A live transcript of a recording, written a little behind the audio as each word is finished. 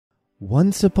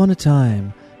Once upon a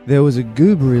time, there was a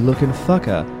goobery-looking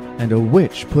fucker, and a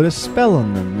witch put a spell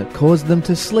on them that caused them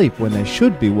to sleep when they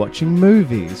should be watching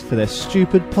movies for their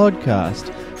stupid podcast,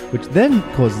 which then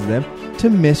causes them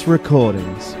to miss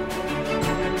recordings.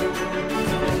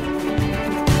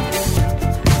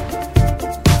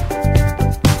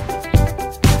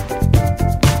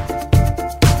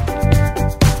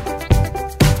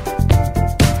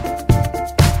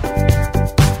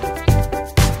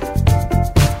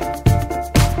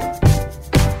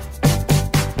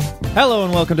 Hello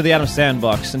and welcome to the Adam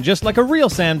Sandbox, and just like a real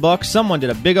sandbox, someone did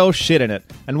a big old shit in it.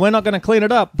 And we're not going to clean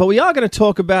it up, but we are going to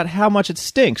talk about how much it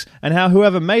stinks, and how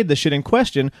whoever made the shit in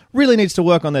question really needs to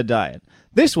work on their diet.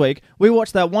 This week, we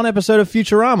watched that one episode of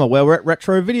Futurama where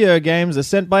retro video games are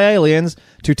sent by aliens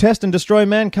to test and destroy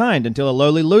mankind until a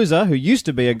lowly loser who used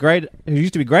to be great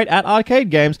at arcade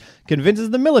games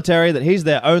convinces the military that he's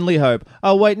their only hope.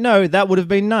 Oh wait, no, that would have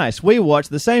been nice. We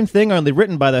watched the same thing, only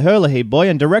written by the Hurley boy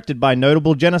and directed by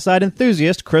notable genocide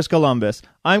enthusiast Chris Columbus.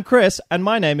 I'm Chris, and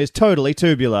my name is Totally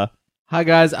Tubular. Hi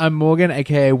guys, I'm Morgan,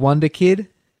 aka Wonder Kid,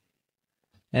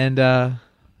 and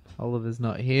Oliver's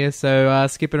not here, so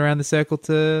skipping around the circle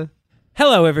to...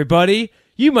 Hello, everybody.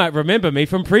 You might remember me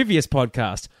from previous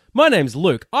podcasts. My name's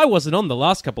Luke. I wasn't on the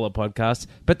last couple of podcasts,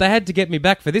 but they had to get me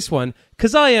back for this one,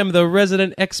 because I am the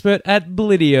resident expert at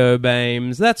Blidio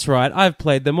games. That's right, I've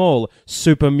played them all.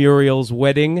 Super Muriel's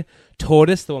Wedding,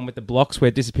 Tortoise, the one with the blocks where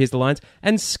it disappears the lines,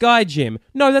 and Sky Gym.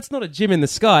 No, that's not a gym in the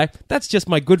sky. That's just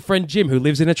my good friend Jim who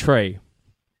lives in a tree.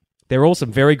 They're all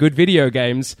some very good video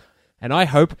games. And I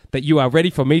hope that you are ready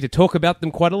for me to talk about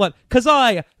them quite a lot, because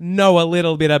I know a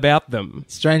little bit about them.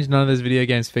 Strange none of those video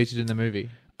games featured in the movie.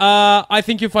 I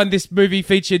think you'll find this movie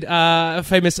featured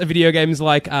famous video games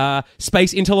like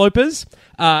Space Interlopers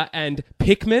and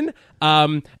Pikmin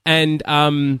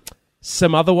and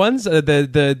some other ones.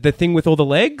 The thing with all the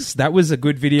legs, that was a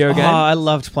good video game. Oh, I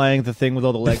loved playing the thing with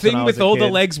all the legs. The thing with all the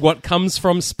legs, what comes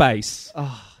from space.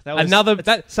 Oh.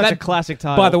 That's such a classic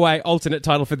title. By the way, alternate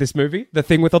title for this movie: The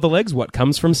Thing with All the Legs, What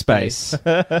Comes from Space.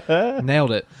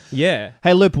 Nailed it. Yeah.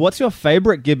 Hey, Loop, what's your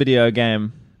favorite Gibidio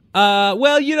game?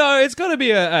 Well, you know, it's got to be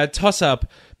a toss-up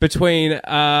between...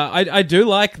 I do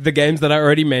like the games that I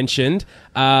already mentioned.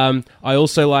 I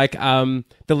also like The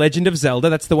Legend of Zelda.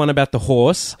 That's the one about the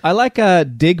horse. I like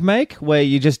Dig Make, where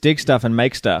you just dig stuff and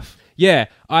make stuff. Yeah,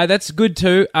 that's good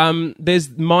too. There's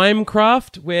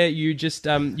Minecraft, where you just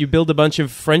you build a bunch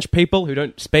of French people who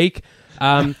don't speak.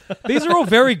 These are all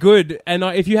very good, and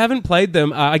if you haven't played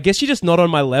them, I guess you're just not on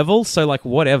my level, so like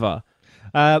whatever.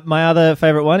 My other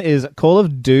favorite one is Call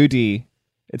of Duty.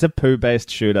 It's a poo-based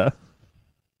shooter.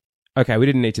 Okay, we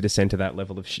didn't need to descend to that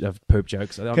level of poop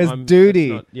jokes. Because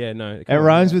duty. No. It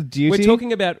rhymes with duty. We're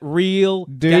talking about real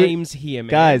games here,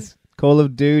 man. Guys, Call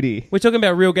of Duty. We're talking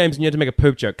about real games and you had to make a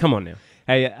poop joke. Come on now.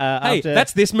 Hey,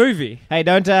 that's this movie. Hey,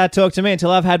 don't talk to me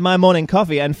until I've had my morning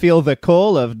coffee and feel the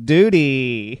Call of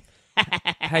Duty.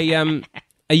 Hey, are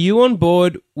you on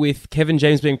board with Kevin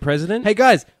James being president? Hey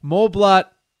guys, Paul Blart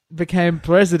became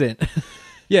president.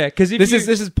 Yeah, because this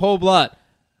is Paul Blart,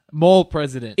 Mall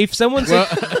president. If someone said,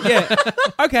 yeah,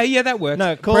 okay, yeah, that works.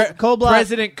 No, Call Blart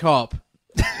President Cop.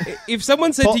 If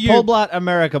someone said to you, Paul Blart,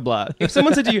 America Blart. If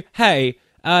someone said to you, hey,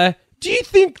 do you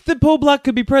think that Paul Blart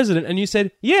could be president? And you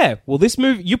said, yeah, well, this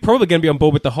movie, you're probably going to be on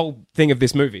board with the whole thing of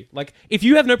this movie. Like, if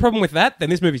you have no problem with that, then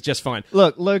this movie's just fine.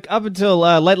 Look, Luke, up until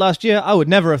late last year, I would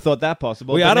never have thought that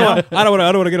possible. Well, yeah, I don't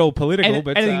want to get all political,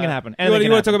 but anything can happen. You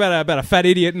want to talk about a fat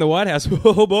idiot in the White House?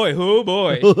 Oh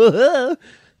boy.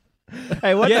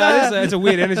 Hey, what's it's a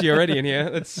weird energy already in here.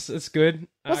 It's good.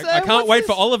 I can't wait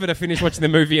for Oliver to finish watching the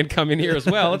movie and come in here as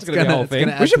well. It's going to be a whole thing.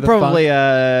 We should probably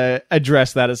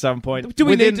address that at some point. Do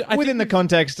we within the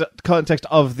context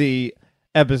of the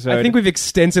episode? I think we've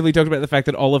extensively talked about the fact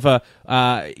that Oliver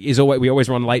we always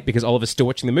run late because Oliver's still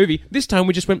watching the movie. This time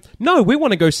we just went, no, we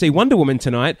want to go see Wonder Woman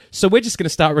tonight, so we're just going to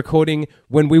start recording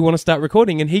when we want to start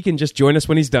recording, and he can just join us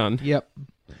when he's done. Yep.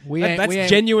 That's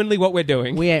genuinely what we're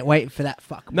doing. We ain't waiting for that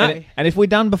fuck. No. And if we're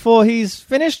done before he's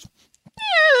finished,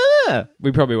 yeah.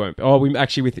 We probably won't. Oh, we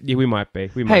might be.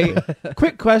 Hey,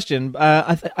 quick question.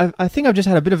 I think I've just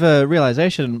had a bit of a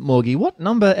realization, Morgie. What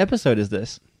number episode is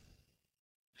this?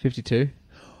 52.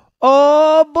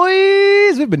 Oh,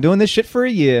 boys! We've been doing this shit for a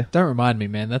year. Don't remind me,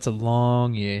 man. That's a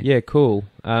long year. Yeah, cool.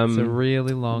 It's a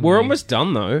really long We're year. almost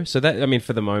done, though. So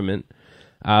for the moment.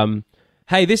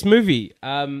 Hey, this movie,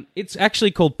 it's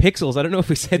actually called Pixels. I don't know if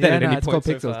we said that at any it's point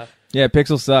called so Pixels. far. Yeah,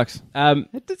 Pixel sucks.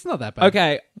 It's not that bad.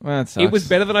 Okay, Well, that sucks. it was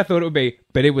better than I thought it would be,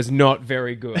 but it was not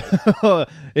very good.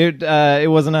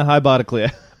 It wasn't a high bar to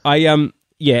clear. It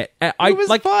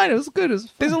was fine. It was good.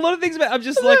 There's a lot of things about. I'm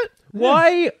just like,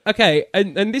 Why? Okay,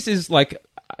 and this is like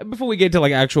before we get to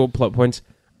like actual plot points.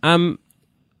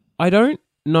 I don't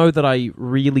know that I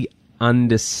really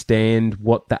understand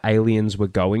what the aliens were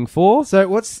going for. So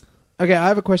what's... Okay, I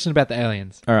have a question about the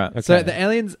aliens. All right. So the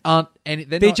aliens aren't any...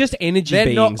 They're not, just energy they're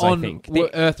beings, not on I think.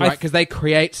 Earth, right? Because they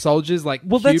create soldiers like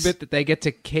Cubit that they get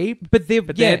to keep. But they're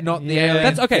not the aliens.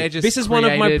 That's okay. They're just This is one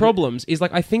of my created- problems. Is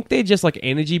like I think they're just like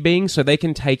energy beings, so they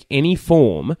can take any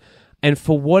form, and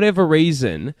for whatever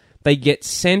reason, they get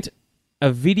sent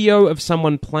a video of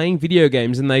someone playing video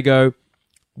games, and they go,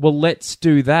 "Well, let's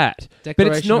do that." But it's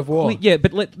Declaration not of war. Yeah,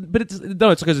 but it's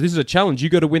no. It's because this is a challenge. You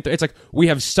got to win. It's like we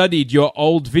have studied your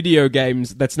old video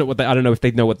games. That's not what they. I don't know if they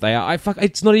know what they are.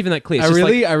 It's not even that clear. It's I just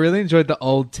like- really enjoyed the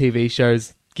old TV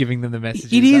shows giving them the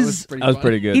messages. It is- That was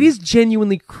pretty good. It is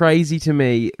genuinely crazy to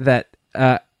me that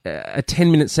a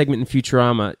 10-minute segment in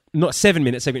Futurama, not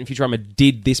 7-minute segment in Futurama,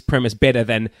 did this premise better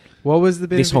than What was the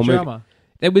bit this of whole movie. drama?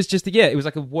 It was just it was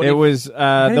like a what It if, was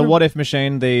the even- What If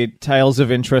Machine, the Tales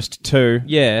of Interest 2.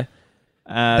 yeah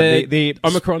The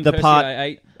Omicron the Persei part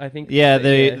 8, I think. Yeah,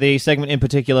 the segment in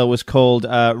particular was called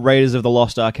Raiders of the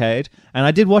Lost Arcade, and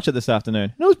I did watch it this afternoon,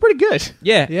 and it was pretty good.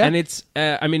 Yeah, Yeah. and it's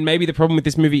I mean maybe the problem with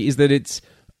this movie is that it's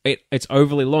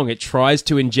overly long. It tries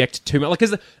to inject too much. Like,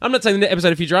 because I'm not saying the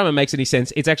episode of Futurama makes any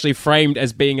sense. It's actually framed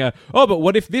as being but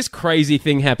what if this crazy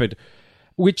thing happened?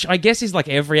 Which I guess is like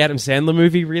every Adam Sandler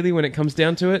movie, really, when it comes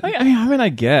down to it. I mean, I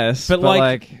guess, But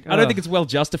like, I don't think it's well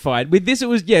justified. With this, it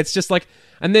was it's just like,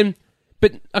 and then,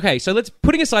 but okay, so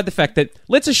putting aside the fact that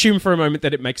let's assume for a moment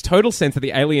that it makes total sense that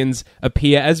the aliens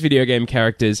appear as video game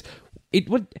characters. It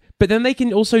would, but then they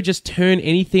can also just turn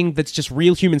anything that's just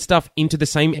real human stuff into the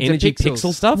same energy pixels.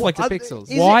 pixel stuff. Well, Like into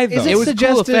pixels. why is though? It was a cool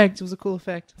suggested- effect. It was a cool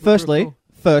effect. It was Firstly, real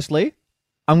cool.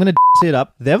 I'm going to it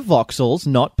up. They're voxels,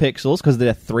 not pixels, because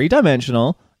they're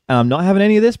 3-dimensional. And I'm not having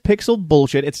any of this pixel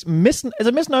bullshit. It's a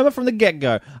misnomer from the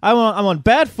get-go. I'm on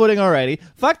bad footing already.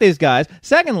 Fuck these guys.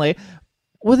 Secondly,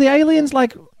 were the aliens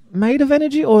like made of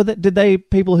energy, or did they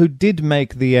people who did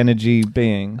make the energy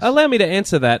beings? Allow me to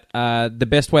answer that the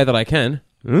best way that I can.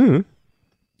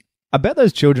 I bet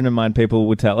those children in mind people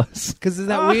would tell us. Because there's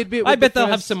that weird bit. I with bet the they'll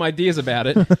have first- some ideas about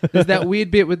it. There's that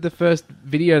weird bit with the first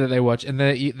video that they watch, and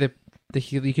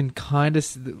you can kind of.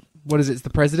 What is it? It's the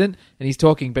president, and he's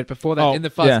talking. But before that, Oh, in the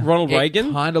fuzz, yeah. Ronald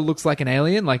Reagan? kind of looks like an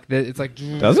alien. Like it's like,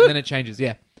 Does and it? then it changes.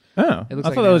 Yeah, Oh, It looks I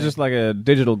like thought an that was alien. just like a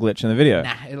digital glitch in the video.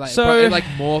 nah, it like, So- it like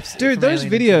morphs. Dude, from those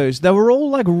alien videos, they were all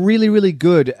like really, really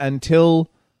good until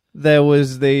there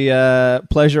was the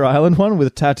Pleasure Island one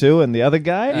with Tattoo and the other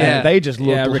guy. Yeah. And they just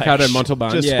looked like Ricardo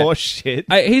Montalban, just yeah. horse shit.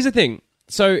 Here's the thing.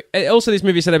 So also this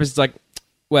movie set up is like,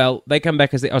 well, they come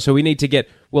back as so we need to get,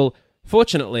 well,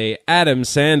 fortunately, Adam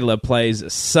Sandler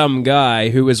plays some guy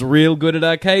who is real good at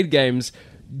arcade games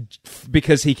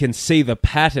because he can see the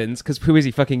patterns. Because who is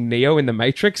he, fucking Neo in The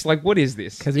Matrix? Like, what is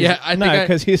this? Yeah, I think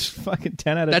because he's fucking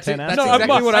 10 out of That's 10 That's No,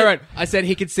 exactly what I I- wrote. I said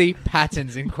he could see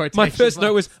patterns in quotation. My first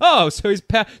note was,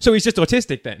 so he's just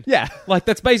autistic then. Yeah. Like,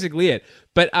 that's basically it.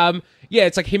 But, yeah,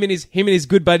 it's like him and his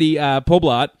good buddy, Paul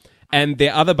Blart, and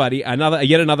their other buddy,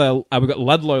 yet another, we've got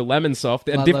Ludlow Lamonsoff,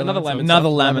 Lamonsoff. Another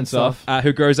Lamonsoff.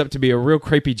 who grows up to be a real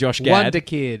creepy Josh Gad. Wonder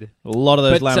Kid. A lot of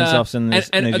those But, Lamonsoffs in these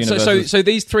universes. so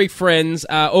these three friends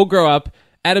all grow up.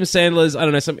 Adam Sandler's, I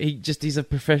don't know, he's a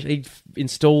professional. He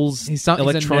installs He's a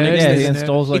electronics. nerd. yeah, he He's a nerd.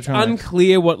 installs It's electronics.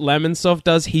 unclear what Lamonsoff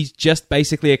does. He's just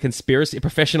basically a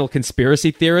professional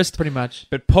conspiracy theorist. Pretty much.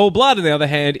 But Paul Blart, on the other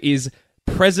hand, is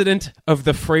president of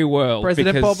the free world.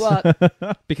 President because, Paul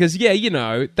Blart. Because,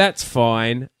 that's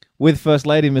fine. With First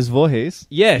Lady Ms. Voorhees.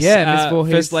 Yes. Yeah, Ms.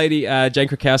 Voorhees. First Lady Jane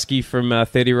Krakowski from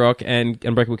 30 Rock and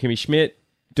Unbreakable Kimmy Schmidt.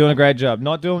 Doing a great job.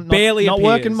 Not Barely not appears,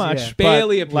 working much. yeah. but,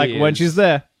 Barely like appears. when she's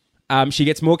there. She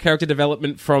gets more character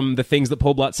development from the things that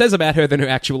Paul Blart says about her than her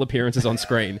actual appearances on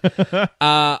screen.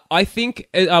 I think...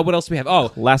 what else do we have? Oh,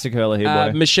 Classic Hurler here,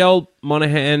 boy. Michelle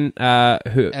Monaghan,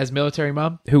 As military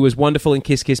mum. who was wonderful in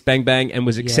Kiss Kiss Bang Bang and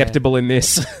was acceptable in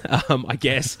this, I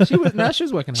guess. She was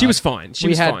working hard. She was fine. She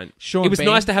We was had fine. Sean It was Bean,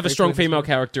 nice to have a briefly strong in this female movie.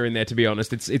 character in there, to be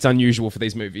honest. It's unusual for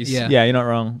these movies. Yeah. Yeah, you're not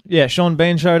wrong. Yeah, Sean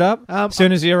Bean showed up. As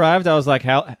soon as he arrived, I was like,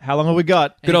 how long have we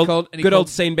got? Good he old, called- and he good old called-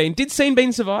 Scene Bean. Did Scene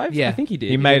Bean survive? Yeah. I think he did.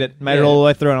 He made it Yeah. all the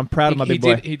way through, and I'm proud of my He big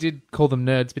boy. did. He did call them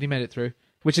nerds, but he made it through,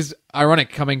 which is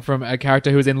ironic coming from a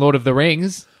character who was in Lord of the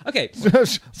Rings. Okay.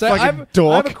 So I have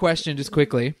a question, just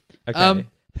quickly. Okay.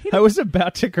 I was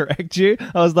about to correct you.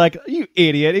 I was like, you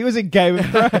idiot. He was in Game of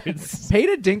Thrones.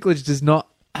 Peter Dinklage does not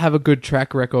have a good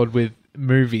track record with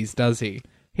movies, does he?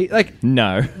 He like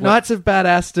No. Knights of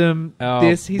Badassdom.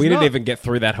 He's we not. didn't even get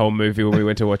through that whole movie when we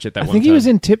went to watch it that I one think time. he was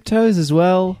in Tiptoes as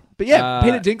well. But yeah,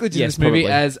 Peter Dinklage in yes, this movie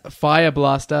probably. as Fire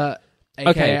Blaster,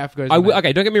 Okay, Africa is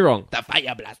okay, don't get me wrong. the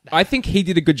fire blaster. I think he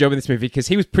did a good job in this movie because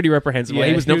he was pretty reprehensible. Yeah,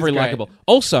 he was not he was very great. likable.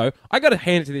 Also, I got to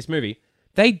hand it to this movie.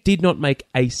 They did not make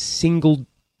a single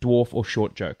dwarf or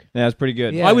short joke. Yeah, it's pretty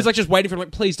good. Yeah. I was like just waiting for him,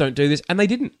 like, please don't do this, and they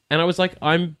didn't. And I was like,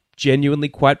 I'm genuinely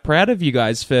quite proud of you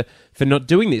guys for not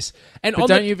doing this. And But on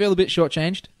don't you feel a bit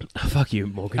shortchanged? fuck you,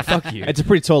 Morgan. Fuck you. It's a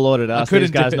pretty tall order to ask couldn't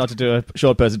these guys do it. not to do a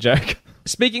short person joke.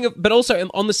 Speaking of, but also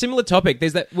on the similar topic,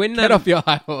 there's that when Get off your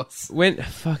high horse. when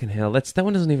fucking hell, that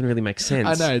one doesn't even really make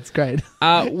sense. I know, it's great.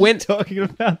 When Talking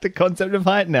about the concept of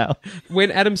height now.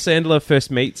 when Adam Sandler first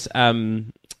meets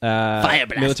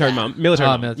military mum, Was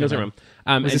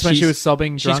and this when she she's- was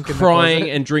sobbing she's drunk in the crying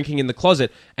closet? and drinking in the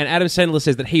closet, and Adam Sandler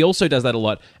says that he also does that a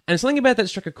lot, and something about that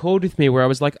struck a chord with me where I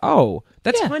was like, oh,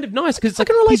 that's Yeah. kind of nice because I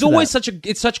can relate he's to always that.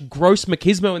 it's such gross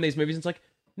machismo in these movies. It's like,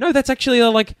 no, that's actually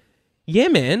like, yeah,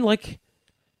 man, like.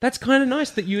 That's kind of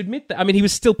nice that you admit that. I mean, he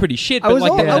was still pretty shit, but I was,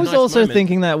 like, there I a was nice also moment.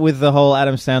 thinking that with the whole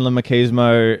Adam Sandler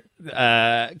machismo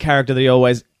character that he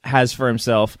always has for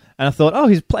himself, and I thought, oh,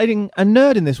 he's playing a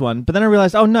nerd in this one. But then I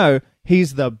realized, oh no,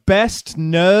 he's the best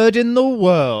nerd in the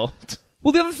world.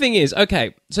 Well, the other thing is,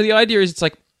 okay, so the idea is it's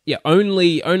like, yeah,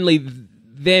 only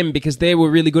them, because they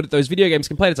were really good at those video games,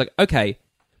 can play it. It's like, okay,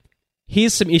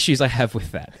 here's some issues I have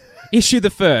with that. Issue the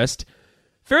first.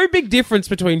 Very big difference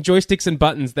between joysticks and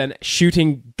buttons than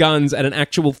shooting guns at an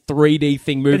actual 3D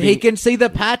thing moving. But he can see the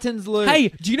patterns, Luke. Hey,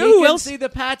 do you know He who can else? see the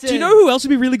patterns. Do you know who else would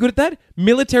be really good at that?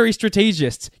 Military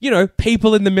strategists. You know,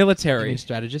 people in the military.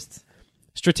 strategists?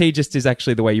 Strategist is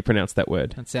actually the way you pronounce that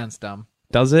word. That sounds dumb.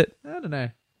 Does it? I don't know.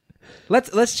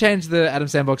 Let's change the Adam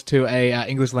Sandbox to a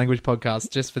English language podcast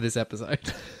just for this episode.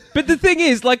 But the thing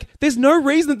is, like, there's no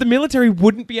reason that the military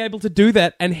wouldn't be able to do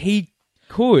that, and he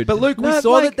could. But Luke, we No,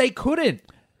 saw like- that they couldn't.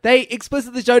 They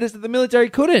explicitly showed us that the military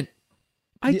couldn't.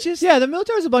 Yeah, the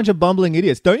military's a bunch of bumbling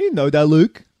idiots. Don't you know that,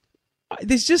 Luke?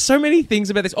 There's just so many things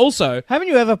about this. Also, Haven't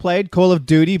you ever played Call of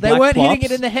Duty They Black weren't Ops? hitting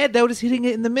it in the head. They were just hitting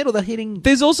it in the middle. They're hitting.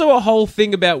 there's also a whole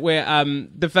thing about where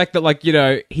the fact that, like, you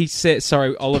know, he said,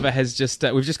 sorry, Oliver has just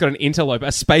we've just got an interloper,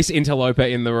 a space interloper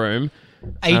in the room.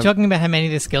 Are you talking about how many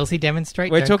of the skills he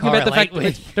demonstrates? We're talking about the fact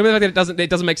with... that it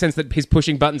doesn't make sense that his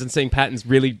pushing buttons and seeing patterns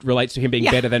really relates to him being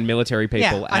Yeah. better than military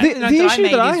people. Yeah, at- The the issue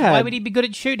that I had- why would he be good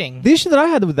at shooting? The issue that I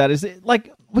had with that is,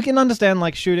 like, we can understand,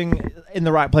 like, shooting in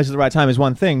the right place at the right time is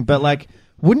one thing, but, like,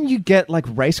 wouldn't you get, like,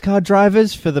 race car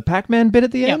drivers for the Pac-Man bit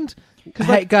at the Yep. end? Because,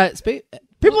 Hey like, guys,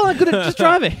 people aren't good at just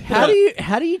driving. how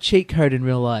do you cheat code in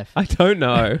real life? I don't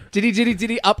know. Did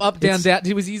he up down down?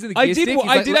 Was he using the gear I did. stick? He's I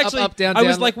like, did up, actually. up, down, I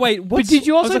was down. like, wait. What's, did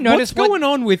you I was also like, notice what's going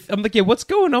on with? I'm like, yeah, what's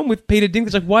going on with Peter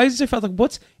Dinklage? Like, why is he so fast? Like,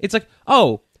 what's? It's like,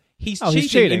 oh, he's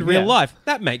cheating in real yeah. life.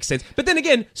 That makes sense. But then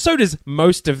again, so does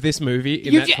most of this movie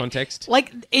in that context.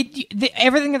 Like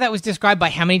everything that was described by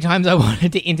how many times I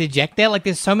wanted to interject there. Like,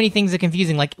 there's so many things that are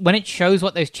confusing. Like, when it shows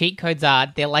what those cheat codes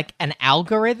are, they're like an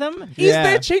algorithm. Is Yeah.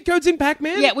 there cheat codes in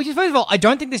Pac-Man? Yeah, which is, first of all, I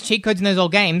don't think there's cheat codes in those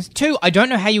old games. Two, I don't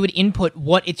know how you would input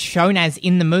what it's shown as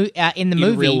in the movie. in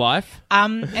movie. real life.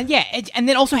 And yeah, and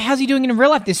then also, how's he doing it in real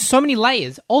life? There's so many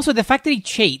layers. Also, the fact that he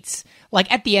cheats. Like,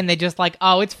 at the end, they're just like,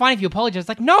 oh, it's fine if you apologize.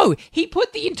 Like, no, he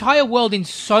put the entire world in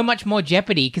so much more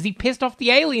jeopardy because he pissed off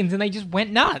the aliens and they just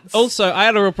went nuts. Also, I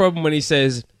had a real problem when he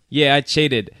says, "Yeah, I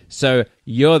cheated." So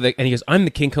you're the, and he goes, "I'm the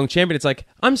King Kong champion." It's like,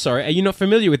 I'm sorry, are you not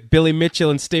familiar with Billy Mitchell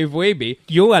and Steve Wiebe?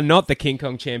 You are not the King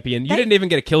Kong champion. You didn't even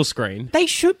get a kill screen. They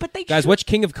shoot, but they Guys, shoot. watch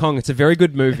King of Kong. It's a very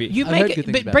good movie. You I've heard make good it,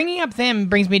 things but about bringing up them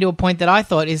brings me to a point that I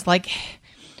thought is like,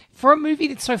 for a movie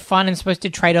that's so fun and supposed to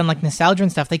trade on like nostalgia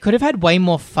and stuff, they could have had way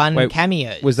more fun Wait,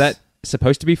 cameos. Was that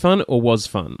supposed to be fun or was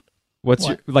fun? What's What?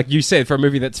 your, like you said, for a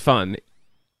movie that's fun?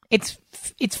 It's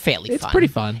fairly It's fun. pretty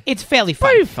fun. It's fairly fun.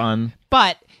 Pretty fun.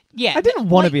 But yeah, I didn't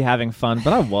want to be having fun,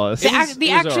 but I was. The, It was- the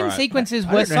it was action alright. sequences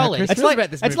I were don't know how solid. Chris It's feels like about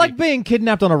this it's movie. like being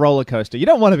kidnapped on a roller coaster. You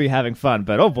don't want to be having fun,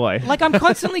 but oh boy. Like, I'm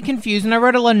constantly confused, and I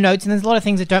wrote a lot of notes, and there's a lot of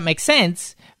things that don't make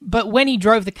sense. But when he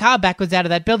drove the car backwards out of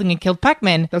that building and killed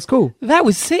Pac-Man, That's cool. that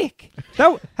was sick.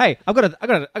 Hey, I got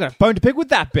a bone to pick with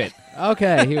that bit.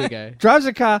 Okay, here we go. Drives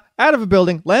a car out of a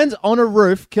building, lands on a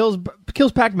roof, kills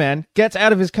Pac-Man, gets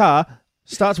out of his car,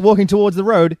 starts walking towards the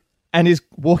road, and is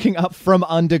walking up from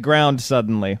underground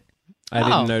suddenly. I Oh.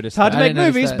 didn't notice It's hard that. to I make didn't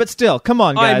notice movies, that. but still, come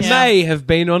on, I guys. may have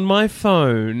been on my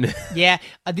phone. Yeah,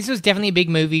 this was definitely a big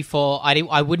movie for...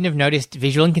 I wouldn't have noticed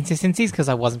visual inconsistencies because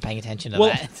I wasn't paying attention to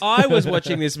Well, that. I was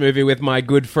watching this movie with my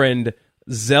good friend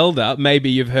Zelda. Maybe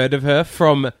you've heard of her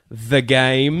from The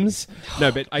Games.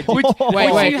 No, but I... Which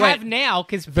wait, you have now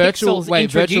because Virtual- Pixels wait,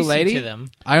 introduced Virtual you Lady? to them.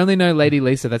 I only know Lady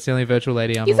Lisa. That's the only virtual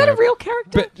lady I'm Is that aware a of. real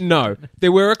character? But no,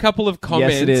 there were a couple of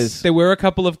comments. it is. There were a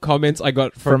couple of comments I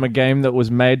got From a game that was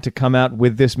made to come out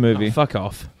with this movie. Fuck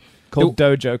off. called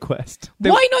Dojo Quest.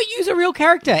 Why not use a real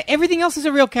character? Everything else is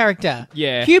a real character.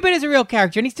 Yeah. Cubit is a real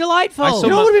character, and he's delightful. I saw You know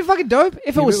my- what would have been fucking dope?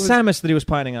 If it was was- Samus that he was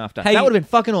pining after. Hey- That would have been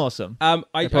fucking awesome. I They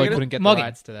probably gotta- couldn't get the Morgan,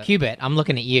 rights to that. Cubit, I'm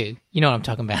looking at you. You know what I'm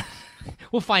talking about.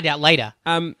 We'll find out later.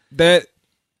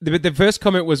 The first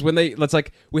comment was when let's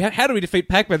like how do we defeat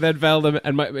Pac-Man? Then Veldum,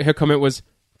 and her comment was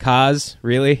cars.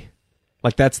 Really,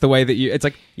 like that's the way that you. It's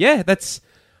like that's.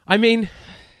 I mean,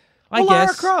 I Lara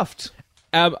guess. Croft.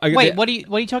 Wait, what are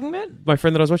you talking about? My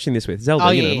friend that I was watching this with, Zelda. Oh,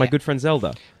 you yeah, know, my yeah. good friend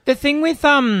Zelda. The thing with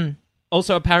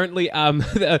Also, apparently,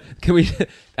 can we?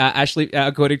 Ashley,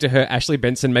 according to her, Ashley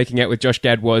Benson making out with Josh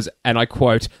Gad was, and I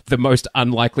quote, the most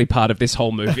unlikely part of this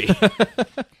whole movie.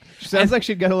 Sounds like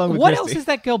she'd get along with what Christy. else has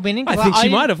that girl been in? I 'Cause think she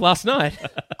didn't- might have last night.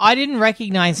 I didn't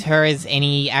recognize her as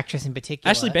any actress in particular.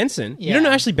 Ashley Benson. You Yeah. don't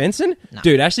know Ashley Benson?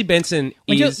 Dude, Ashley Benson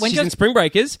she's in Spring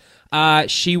Breakers.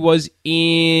 She was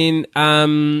in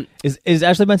Is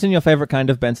Ashley Benson your favorite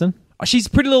kind of Benson? she's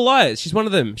Pretty Little Liars. She's one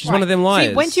of them. She's one of them liars.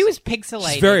 See, when she was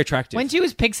pixelated, She's very attractive. When she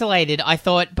was pixelated, I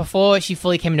thought before she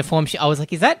fully came into form, I was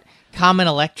like, "Is that Carmen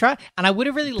Electra?" And I would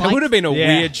have really liked. that would have been a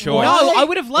Yeah. weird choice. No, I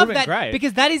would have loved Would've been that great.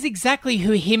 because that is exactly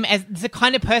who him as the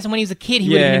kind of person when he was a kid he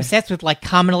would have Yeah. been obsessed with, like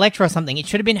Carmen Electra or something. It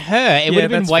should have been her. It would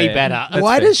have been that's way fair. better. That's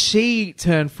Why fair. does she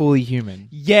turn fully human?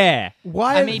 Yeah.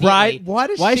 Why? Immediately. Right? Why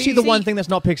does Why is she the See, one thing that's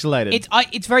not pixelated?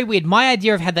 It's very weird. My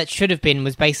idea of how that should have been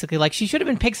was basically like she should have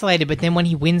been pixelated, but then when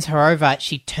he wins her over,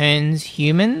 she turns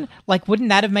human. Like, wouldn't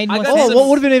that have made more that's sense? What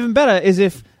would have been even better is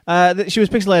if she was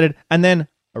pixelated and then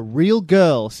a real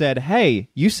girl said, "Hey,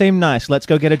 you seem nice. Let's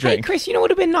go get a Hey, drink." Chris, you know what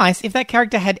would have been nice if that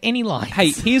character had any lines. Hey,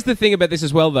 here's the thing about this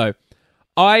as well, though.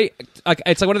 It's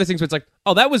like one of those things where it's like,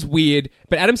 oh, that was weird,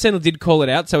 but Adam Sandler did call it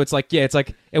out, so it's like, yeah, it's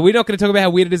like, are we not going to talk about how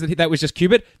weird it is that was just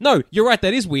Cubit? No, you're right,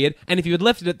 that is weird, and if you had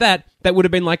left it at that, that would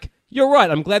have been like, you're right,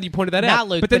 I'm glad you pointed that Nah, out.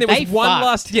 Luke, but then but there was they one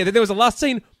fucked. then there was a last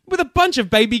scene with a bunch of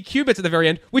baby Cubits at the very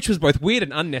end, which was both weird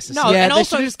and unnecessary. No, Yeah, and they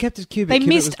also should've just kept it Cubit. They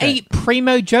Cubit missed was a great.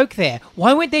 primo joke there.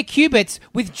 Why weren't there Cubits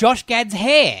with Josh Gad's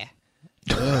hair?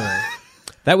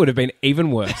 That would have been even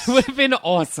worse. Would have been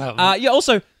awesome.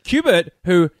 Also, Cubit,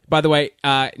 who, by the way,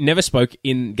 never spoke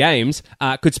in games,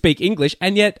 could speak English,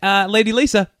 and yet Lady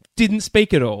Lisa didn't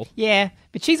speak at all. yeah,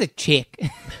 but she's a chick.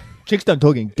 Chicks don't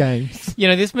talk in games. You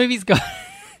know, this movie's got.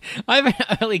 I have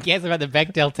an early guess about the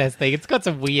Bechdel test thing. It's got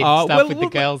some weird Oh, stuff well, with well,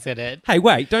 the girls in it. Hey,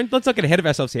 wait! Let's not get ahead of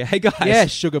ourselves here. Hey, guys. Yeah,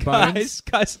 sugar bones.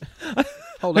 Guys.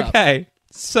 Hold up. Okay,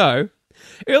 so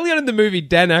early on in the movie,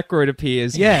 Dan Aykroyd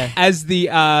appears. Yeah. As the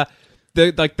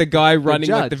guy running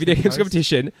judge, the video the games host.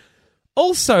 competition.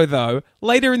 Also, though,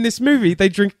 later in this movie, they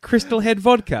drink Crystal Head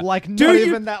vodka. Like, not do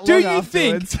even that Do long you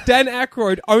afterwards. think Dan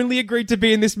Aykroyd only agreed to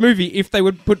be in this movie if they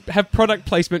would have product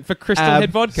placement for Crystal Head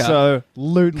vodka?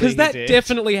 Absolutely. Because that he did.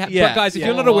 definitely Yeah, But guys, if yeah.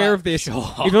 you're not aware of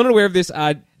this,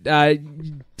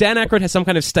 Dan Aykroyd has some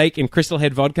kind of stake in Crystal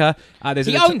Head vodka. There's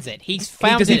He an- owns it. He's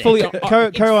founded does he it. fully-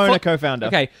 Co-owner, co-founder.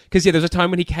 Okay, because there was a time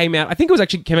when he came out. I think it was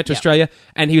actually came out to Australia,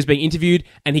 and he was being interviewed,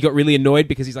 and he got really annoyed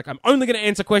because he's like, "I'm only going to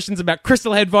answer questions about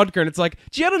Crystal Head vodka," and it's like,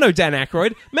 "Gee, I don't know, Dan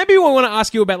Aykroyd. Maybe we want to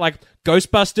ask you about like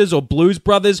Ghostbusters or Blues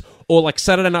Brothers or like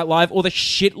Saturday Night Live or the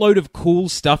shitload of cool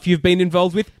stuff you've been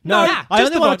involved with." No, Nah, I just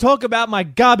only the want to talk about my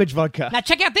garbage vodka. Now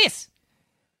check out this.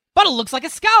 Bottle looks like a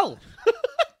skull.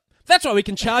 That's why we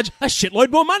can charge a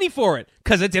shitload more money for it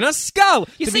because it's in a skull.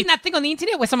 You To seen be- that thing on the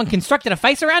internet where someone constructed a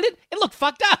face around it? It looked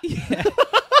fucked up.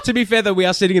 To be fair, though, we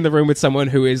are sitting in the room with someone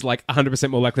who is like 100%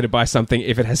 more likely to buy something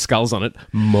if it has skulls on it.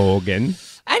 Morgan.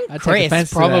 And take Chris, offense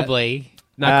to probably.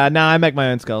 No, I make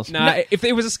my own skulls. Nah, if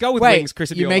it was a skull with Wait, wings, Chris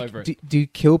would be you all make? over it. Do you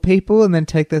kill people and then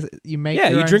take the? You make? Yeah,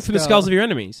 your you own drink from the skull? skulls of your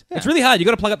enemies. It's really hard. You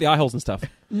got to plug up the eye holes and stuff.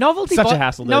 Novelty, Such a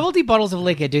hassle, dude. novelty bottles of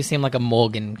liquor do seem like a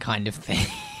Morgan kind of thing.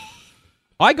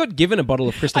 I got given a bottle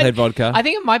of Crystal Head vodka. I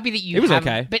think it might be that you It was have,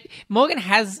 okay. but Morgan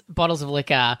has bottles of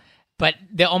liquor, but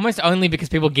they're almost only because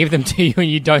people give them to you and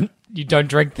you don't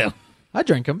drink them. I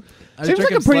drink them. Seems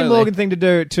like a pretty Morgan thing to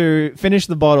do, to finish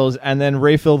the bottles and then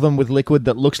refill them with liquid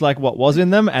that looks like what was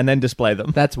in them and then display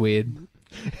them. That's weird.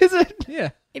 Is it? Yeah.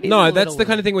 It is a no, little that's the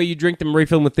kind of thing where you drink them,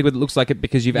 refill them with liquid that looks like it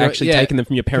because you've actually taken them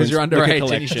from your parents' Because you're liquor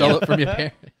underage and you collection. stole it from your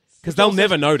parents. Because they'll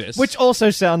never notice. Which also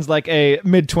sounds like a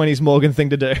mid-20s Morgan thing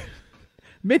to do.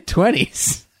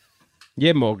 Mid-20s.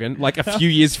 Yeah, Morgan. Like a few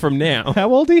years from now.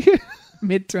 How old are you?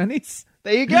 Mid-20s.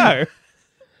 There you go.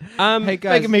 Hey guys,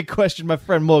 Making me question my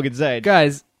friend Morgan's age.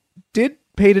 guys, did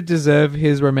Peter deserve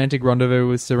his romantic rendezvous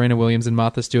with Serena Williams and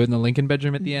Martha Stewart in the Lincoln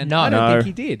bedroom at the end? No. I don't No. think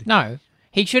he did. No,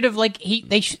 he should have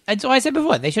that's what I said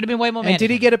before. They should have been way more. And mad did at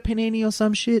he him. get a panini or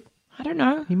some shit? I don't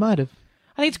know. He might have.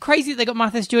 I think it's crazy that they got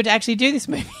Martha Stewart to actually do this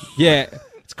movie. Yeah.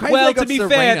 crazy Well, they to got be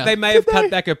Serena. fair, they may have cut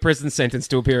back a prison sentence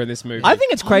to appear in this movie. I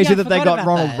think it's crazy yeah, I that they forgot got about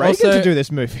Ronald that. Reagan Also- to do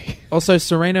this movie. Also,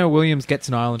 Serena Williams gets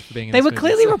an island for being in They this were movie,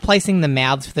 clearly so- replacing the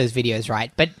mouths for those videos,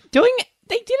 right? But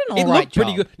they did an it all right looked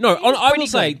pretty job. good. No, It was I will pretty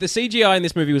say good. the CGI in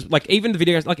this movie was like even the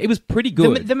video, like it was pretty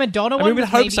good. The Madonna I one mean, we was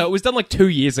hope maybe- so. It was done like 2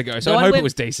 years ago, so The I one hope where- it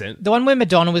was decent. The one where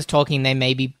Madonna was talking, they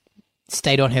maybe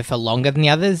stayed on her for longer than the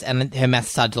others, and her mouth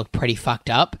started to look pretty fucked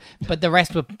up. But the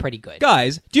rest were pretty good.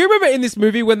 Guys, do you remember in this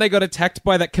movie when they got attacked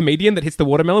by that comedian that hits the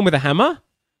watermelon with a hammer?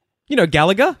 You know,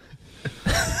 Gallagher?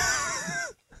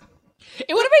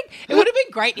 It would have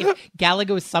been great if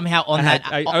Gallagher was somehow on that.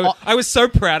 I was so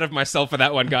proud of myself for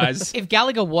that one, guys. If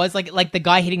Gallagher was like the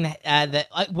guy hitting the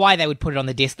why they would put it on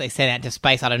the disc they sent out into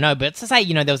space, I don't know. But to say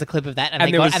there was a clip of that and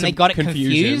And there was they some got it confusion.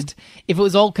 confused. If it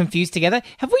was all confused together,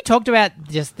 have we talked about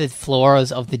just the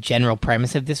flaws of the general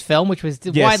premise of this film, which was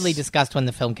widely discussed when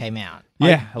the film came out?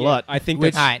 Yeah, a lot. I think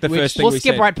Which- that's All right, the first thing we'll we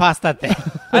skip said. right past that then.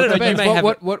 I don't know. You Depends. may have.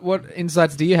 What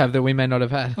insights do you have that we may not have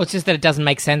had? Well, it's just that it doesn't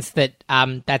make sense that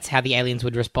that's how the aliens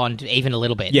would respond, even a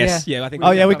little bit. Yes, yeah. I think.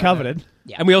 Oh yeah, we covered covered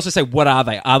it. And we also say, what are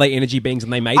they? Are they energy beings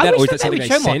and they made I that, wish or is that that they something would they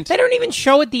show more. sent? They don't even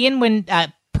show at the end when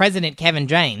President Kevin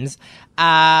James,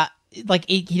 he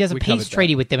does a We peace covered that.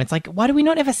 treaty with them. It's like, why do we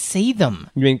not ever see them?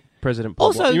 You mean President? Paul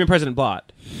Also- Blart? You mean President Blart?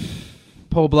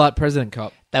 Paul Blart, President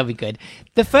Cop. That would be good.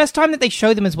 The first time that they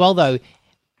show them as well, though,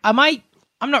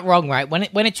 I'm not wrong, right? When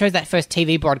it shows that first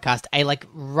TV broadcast, a like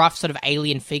rough sort of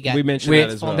alien figure. We mentioned that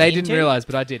as well. They didn't Into- realize,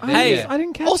 but I did. Hey, Yeah. I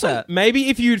didn't catch Also- that. Maybe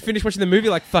if you'd finished watching the movie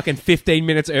like fucking 15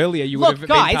 minutes earlier, you would Look, have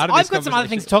guys, been part of I've this got some other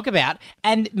things to talk about,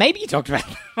 and maybe you talked about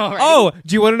them already. Oh,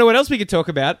 do you want to know what else we could talk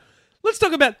about? Let's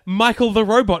talk about Michael the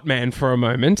Robot Man for a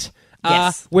moment.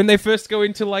 Yes. When they first go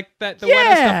into like that, the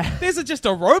Yeah. stuff, there's just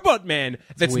a robot man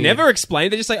that's weird. never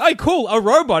explained. They just say, "Oh, cool, a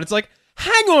robot." It's like,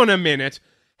 hang on a minute.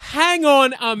 Hang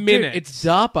on a Dude, minute. it's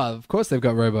DARPA. Of course, they've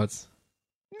got robots.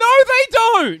 No, they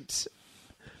don't.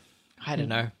 I don't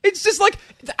know. It's just like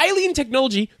the alien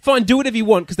technology. Fine, do whatever you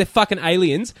want because they're fucking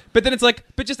aliens. But then it's like,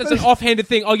 but just as an offhanded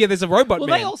thing. Oh yeah, there's a robot Well,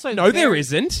 man. they also no, there very-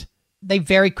 isn't. They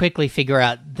very quickly figure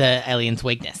out the alien's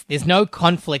weakness. There's no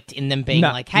conflict in them being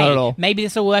No, like, not at "Hey, all. maybe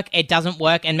this will work." It doesn't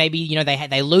work, and maybe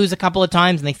they lose a couple of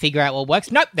times and they figure out what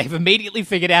works. Nope, they've immediately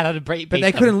figured out how to beat But they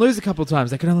them. couldn't lose a couple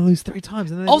times. They could only lose 3 times.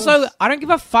 And then they Also, lost. I don't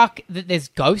give a fuck that there's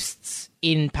ghosts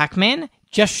in Pac-Man.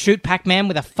 Just shoot Pac-Man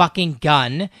with a fucking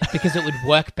gun because it would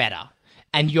work better.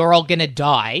 And you're all gonna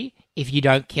die if you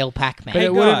don't kill Pac-Man. But Hey,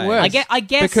 it wouldn't guys. work. I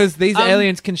guess because these um,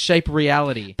 aliens can shape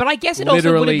reality. But I guess it also would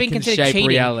Literally have been can considered shape cheating.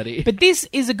 reality. But this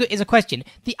is a question.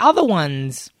 The other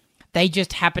ones, they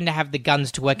just happen to have the guns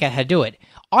to work out how to do it.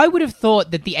 I would have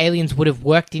thought that the aliens would have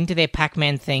worked into their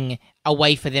Pac-Man thing a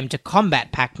way for them to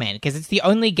combat Pac-Man, because it's the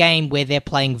only game where they're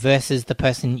playing versus the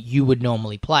person you would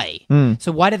normally play.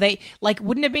 So why do they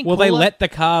wouldn't it have been Well, cooler? they let the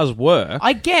cars work.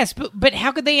 I guess, but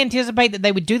how could they anticipate that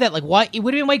they would do that? Like, why? It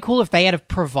would have been way cool if they had have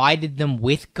provided them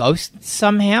with ghosts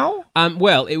somehow.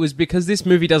 Well, it was because this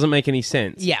movie doesn't make any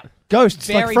sense. Yeah, Ghosts,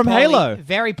 like from Halo.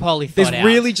 Very poorly thought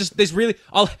There's really.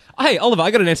 Hey, Oliver, I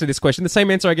got an answer to this question. The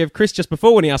same answer I gave Chris just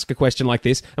before when he asked a question like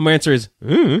this, and my answer is,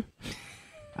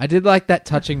 I did like that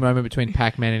touching moment between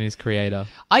Pac-Man and his creator.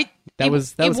 It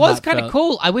was kind of heartfelt.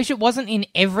 cool. I wish it wasn't in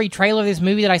every trailer of this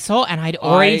movie that I saw, and I'd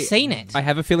already seen it. I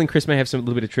have a feeling Chris may have some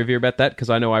little bit of trivia about that because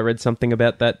I know I read something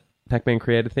about that Pac-Man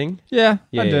creator thing. Yeah,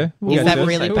 Yeah, I yeah. do. Is Is We'll that get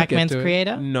really to it. Pac-Man's We'll get to it.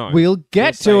 creator? No, We'll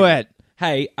get We'll to say it.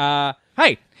 Hey,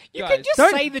 Hey, You Guys, can just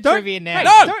don't- say the don't- trivia now. hey,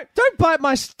 No! don't bite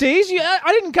my steez.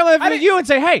 I didn't come over to you and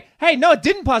say, hey, no, it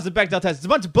didn't pass the Bechdel test. It's a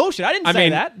bunch of bullshit. I didn't say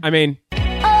that. I mean,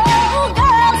 Oh,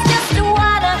 girls just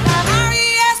wanna have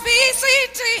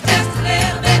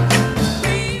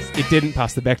R-E-S-P-C-T-S-L-M-N. it didn't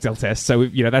pass the Bechdel test, so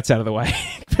that's out of the way.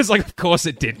 It's like, of course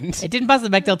it didn't. It didn't pass the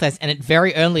Bechdel test, and it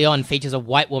very early on features a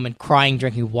white woman crying,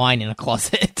 drinking wine in a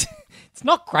closet. It's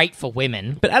not great for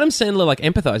women. But Adam Sandler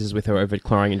empathizes with her over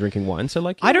crying and drinking wine.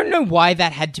 So I don't know why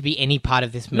that had to be any part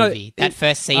of this No, movie. That it-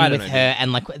 first scene I don't with know, her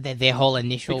and their whole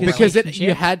initial Because relationship.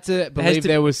 you had to believe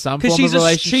there was some form she's of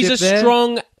relationship she's a there.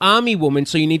 strong army woman,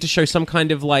 so you need to show some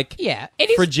kind of Yeah, it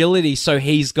is. fragility. So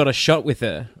he's got a shot with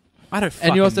her. I don't.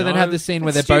 And you also fucking then know. have the scene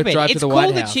where they It's both stupid. drive to It's the cool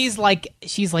White that House.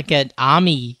 she's like an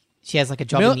army. She has like a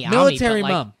job in the army. military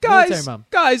but, like, mum. Military guys. mum.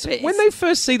 Guys, But when it's- they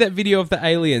first see that video of the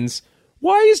aliens,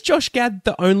 why is Josh Gad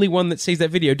the only one that sees that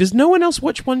video? Does no one else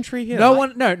watch One Tree Hill? No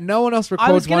one else I was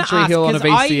records gonna One Tree ask, Hill on a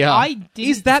 'cause VCR. I didn't-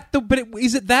 Is that the? But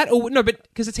is it that or no? But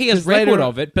because he has 'Cause record later-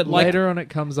 of it. But like later on, it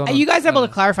comes on. Are you guys able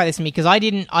to clarify this to me? Because I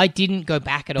didn't go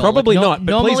back at all. Probably Like, not,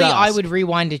 but normally, please I ask. would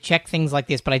rewind to check things like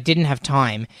this, but I didn't have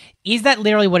time. Is that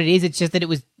literally what it is? It's just that it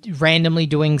was randomly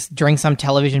doing during some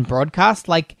television broadcast.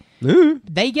 Like,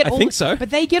 They get I all think so. But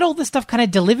they get all the stuff kind of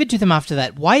delivered to them after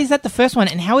that. Why is that the first one?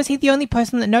 And how is he the only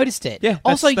person that noticed it? Yeah,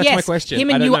 Also, that's yes, my question. him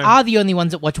I and don't you know. are the only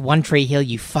ones that watch One Tree Hill,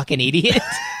 you fucking idiot.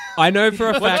 I know for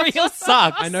a One Tree fact. Hill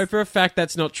sucks. I know for a fact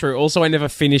that's not true. Also, I never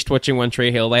finished watching One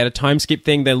Tree Hill. They had a time skip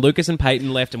thing. Then Lucas and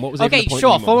Peyton left, and what was even Okay, the point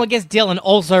sure. anymore? Former guest Dylan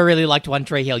also really liked One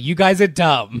Tree Hill. You guys are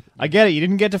dumb. I get it. You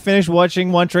didn't get to finish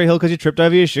watching One Tree Hill because you tripped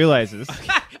over your shoelaces.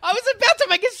 I was about to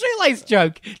make a shoelace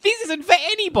joke. This isn't for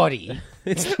anybody.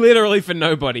 It's literally for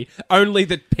nobody. Only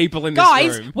the people in this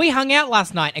Guys, room. we hung out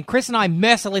last night, and Chris and I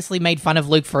mercilessly made fun of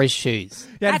Luke for his shoes.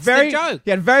 That's the joke. He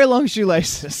had very long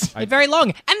shoelaces. They're very long,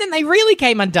 and then they really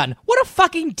came undone. What a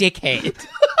fucking dickhead!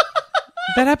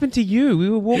 That happened to you. We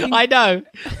were walking. I know.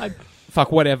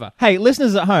 Fuck, whatever. Hey,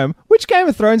 listeners at home, which Game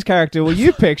of Thrones character were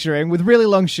you picturing with really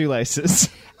long shoelaces?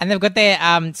 And they've got their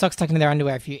socks tucked into their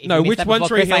underwear. If you No, missed which that One before,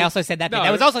 Tree Chris, I Hill- also said that. No. That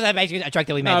was also that basically a joke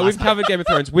that we made No, last we've night. covered Game of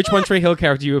Thrones. Which One Tree Hill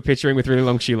character you were picturing with really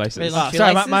long shoelaces? Really long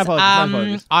sorry, my shoelaces. apologies, my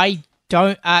apologies.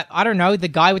 I don't know, the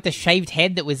guy with the shaved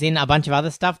head that was in a bunch of other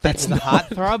stuff. That's the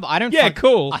heartthrob. I don't. Yeah,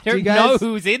 cool. I Do you don't guys- know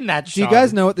who's in that show. Do you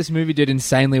guys know what this movie did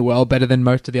insanely well, better than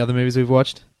most of the other movies we've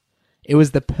watched? It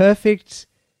was the perfect,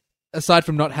 aside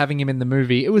from not having him in the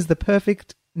movie, it was the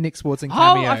perfect Nick Swartzen Oh,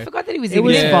 cameo. I forgot that he was It in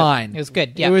was there. fine. It was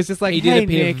good. Yeah, It was just like, He hey, did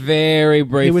appear Nick, very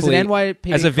briefly. He was an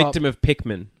NYPD as a cop. victim of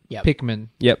Pikmin. Yep. Pikmin.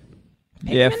 Yep.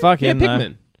 Yeah, fuck Yeah, him, though.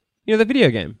 Pikmin. You know the video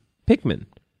game, Pikmin,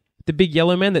 the big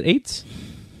yellow man that eats.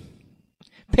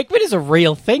 Pikmin is a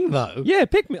real thing, though. Yeah,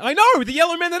 Pikmin. I know the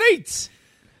yellow man that eats.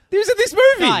 He was in this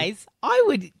movie. Guys, I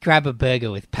would grab a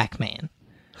burger with Pac-Man.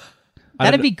 I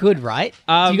That'd don't be good, right?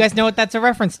 Do you guys know what that's a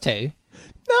reference to?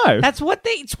 No. That's what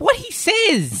it's what he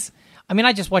says. I mean,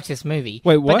 I just watched this movie.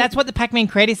 Wait, But what? that's what the Pac-Man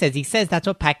creator says. He says that's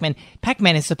what Pac-Man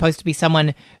is supposed to be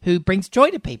someone who brings joy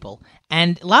to people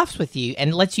and laughs with you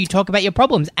and lets you talk about your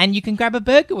problems, and you can grab a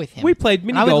burger with him. We played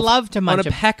mini I golf would love to on munch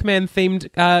a Pac-Man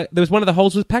themed. There was one of the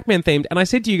holes was Pac-Man themed, and I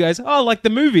said to you guys, "Oh, like the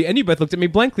movie," and you both looked at me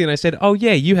blankly, and I said, "Oh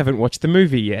yeah, you haven't watched the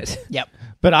movie yet." Yep.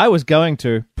 But I was going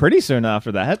to pretty soon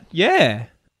after that. Yeah,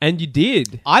 and you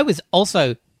did, I was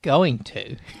also going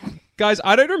to. guys.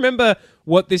 I don't remember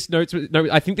what this notes was. No,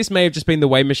 I think this may have just been the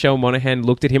way Michelle Monaghan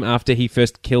looked at him after he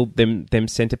first killed them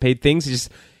centipede things.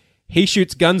 He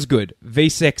shoots guns good, v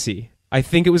sexy. I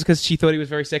think it was because she thought he was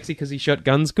very sexy because he shot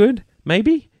guns good.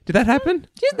 Maybe did that happen?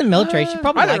 She's in the military. She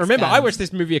probably I don't likes remember. I guns. watched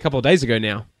this movie a couple of days ago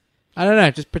now. I don't know,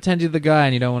 just pretend you're the guy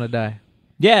and you don't want to die.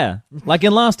 Yeah, like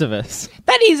in Last of Us.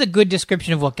 That is a good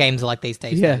description of what games are like these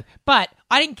days. Yeah. though. But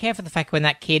I didn't care for the fact when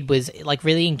that kid was like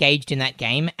really engaged in that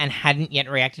game and hadn't yet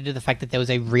reacted to the fact that there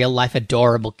was a real life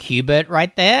adorable Cubert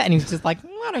right there, and he was just like,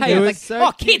 I don't Hey, care. it Like, was so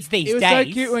oh, cute. kids these It was days.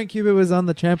 so cute when Cuba was on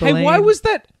the trampoline. Hey,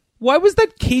 why was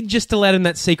that kid just allowed in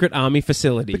that secret army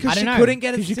facility? Because I she don't know. couldn't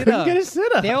get a Because you sitter. couldn't get a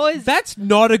sitter. There was. That's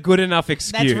not a good enough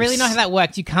excuse. That's really not how that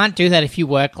works. You can't do that if you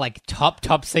work like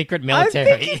top secret I military.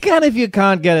 think you can if you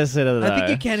can't get a sitter, though. I think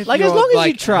you can if like, you're as long as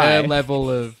like you try. her level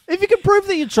of... If you can prove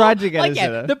that you tried to get Like, a yeah,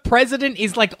 sitter. the president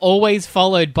is like always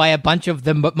followed by a bunch of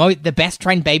the best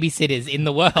trained babysitters in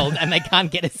the world, and they can't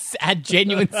get a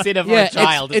genuine sitter for a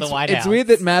child at the White House. It's weird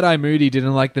that Mad Eye Moody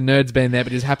didn't like the nerds being there,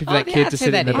 but he's happy for Oh, that yeah, kid I'd to say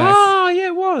sit in that the is. back. Oh, yeah,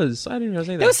 it was. I didn't know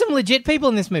that. There were some legit people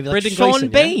in this movie, like Brendan Sean Gleeson,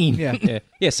 Bean. Yeah,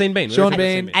 yeah, Sean Bean. Sean We were talking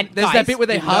Bean. about And There's guys, that bit where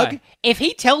they good hug. guy. If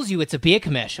he tells you it's a beer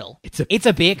commercial, it's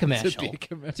a beer commercial. To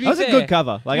that be was a fair- good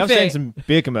cover. Like, to I've be seen fair- some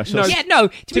beer commercials. Yeah, no.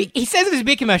 He says it is a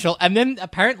beer commercial, and then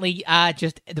apparently,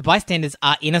 just the bystanders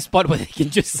are in a spot where they can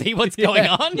just see what's going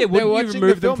on. Yeah, wouldn't you watching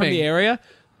remove the them from filming. the area?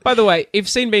 By the way, if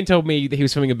Sean Bean told me that he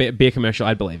was filming a beer commercial,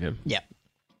 I'd believe him. Yeah.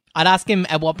 I'd ask him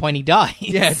at what point he dies.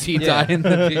 Yeah, do you die in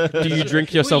the Do you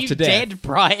drink yourself Were you to death? dead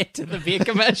prior to the beer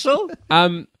commercial?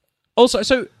 Also,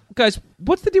 so guys,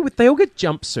 what's the deal with they all get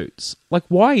jumpsuits? Like,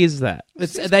 why is that?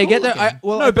 They get their... I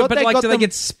No, but like, do they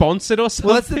get sponsored or something?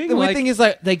 Well, that's the weird Like- thing is,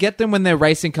 like, they get them when they're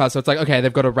racing cars, so it's like, okay,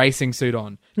 they've got a racing suit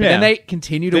on. But Yeah. then they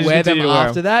continue to They just wear them continue to wear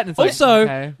after them. that, and it's Also, like,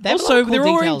 okay. They have a lot also, of cool they're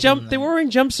all wearing details on they them. were wearing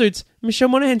jumpsuits. Michelle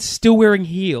Monaghan's still wearing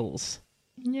heels.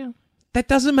 Yeah. That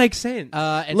doesn't make sense.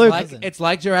 It's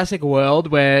like Jurassic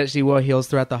World, where she wore heels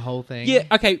throughout the whole thing. Yeah,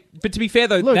 okay, but to be fair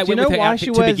though, Look, that do you went with know her why outfit she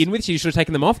to wears- begin with. She should have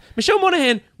taken them off. Michelle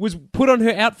Monaghan was put on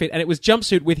her outfit, and it was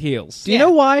jumpsuit with heels. Do you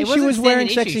know why It she wasn't was standard wearing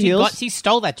issue. sexy She heels? she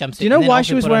stole that jumpsuit. Do you know and then why also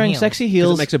she was put on wearing heels. sexy Because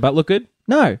heels? it makes her butt look good.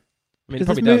 No. I mean, it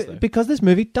probably does though. Because this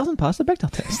movie doesn't pass the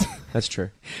Bechdel test. That's true.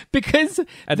 Because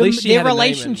At least she their had a name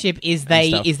relationship is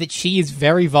stuff. is that she is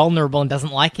very vulnerable and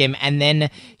doesn't like him, and then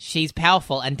she's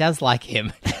powerful and does like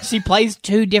him. She plays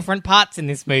two different parts in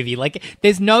this movie. Like,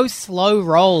 there's no slow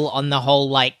roll on the whole,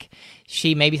 like,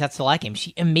 she maybe starts to like him.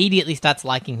 She immediately starts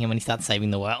liking him when he starts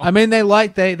saving the world. I mean, they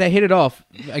hit it off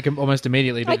like almost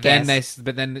immediately, but then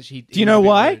guess. she. Do you know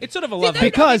why? It's sort of a love.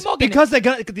 Because they're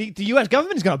gonna the U.S.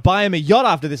 government is going to buy him a yacht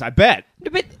after this. I bet.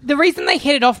 But the reason they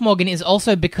hit it off, Morgan, is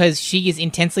also because she is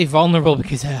intensely vulnerable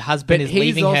because her husband But is he's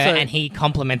leaving her also- and he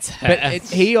compliments her. But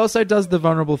he also does the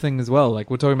vulnerable thing as well. Like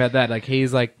we're talking about that. Like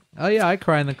he's like, oh yeah, I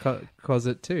cry in the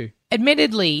closet too.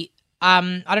 Admittedly, I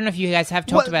don't know if you guys have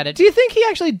talked about it. Do you think he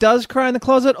actually does cry in the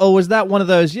closet, or was that one of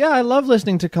those? Yeah, I love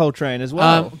listening to Coltrane as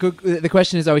well. Good, the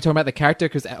question is, are we talking about the character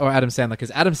or Adam Sandler? Because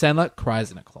Adam Sandler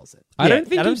cries in a closet. I don't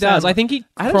think Adam he does. Sandler- I think he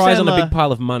Adam cries on a Sandler- big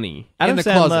pile of money. Adam the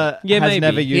Sandler closet. Yeah, has maybe.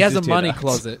 never used He has his a money teardrops.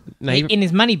 closet. No, he- In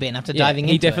his money bin after diving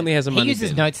he into definitely it. has a money He uses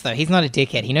bin. notes, though. He's not a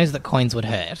dickhead. He knows that coins would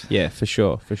hurt. Yeah, for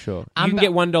sure. You can but-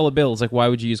 get $1 bills. Like, why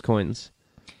would you use coins?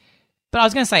 But I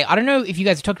was going to say, I don't know if you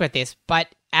guys have talked about this, but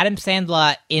Adam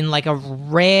Sandler, in like a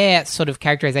rare sort of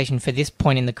characterization for this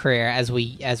point in the career, as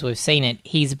we've seen it,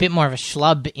 he's a bit more of a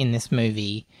schlub in this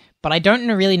movie. But I don't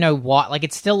really know what. Like,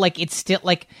 it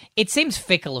seems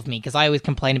fickle of me because I always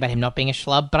complain about him not being a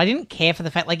schlub. But I didn't care for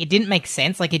the fact, like, it didn't make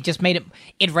sense. Like, it just made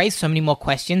it raised so many more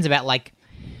questions about like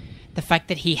the fact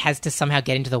that he has to somehow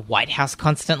get into the White House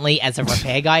constantly as a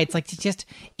repair guy. It's like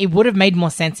it would have made more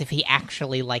sense if he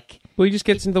actually like. Well, he just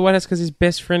gets into the White House because his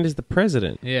best friend is the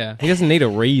president. Yeah. He doesn't need a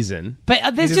reason.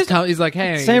 But there's just He's like,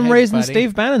 hey, Same hey, reason buddy.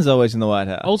 Steve Bannon's always in the White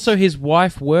House. Also, his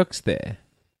wife works there.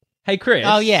 Hey, Chris.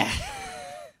 oh yeah.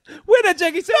 Where did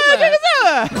Jackie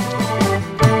Sandler?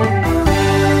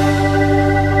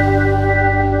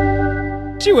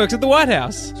 She works at the White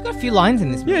House. She's got a few lines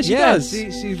in this movie. Yeah, she Yeah, does.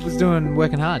 she was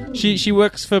working hard. She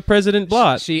works for President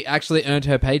Blatt. She actually earned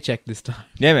her paycheck this time.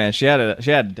 Yeah, man, she had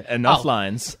enough Oh.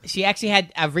 lines. She actually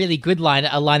had a really good line,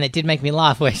 a line that did make me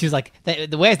laugh, where she was like,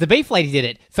 the "Where's the beef?" lady did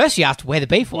it. First, she asked where the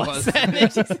beef was. And then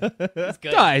it's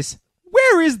good. Guys,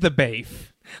 where is the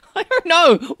beef? I don't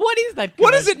know. What is that?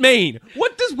 What does it mean?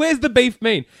 What does "where's the beef"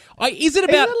 mean? Is it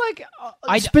about? Is it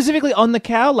like specifically on the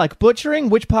cow, like butchering?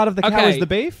 Which part of the cow Okay. is the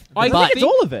beef? I I think think- it's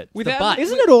all of it. Without- butt.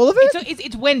 Isn't it all of it?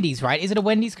 It's Wendy's, right? Is it a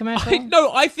Wendy's commercial?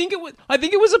 I think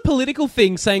it was a political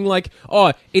thing saying like,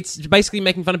 oh, it's basically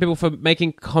making fun of people for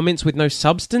making comments with no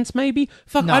substance. Maybe.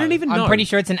 Fuck, No, I don't even know. I'm pretty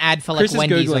sure it's an ad for like Chris is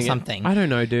Wendy's or Googling it. something. I don't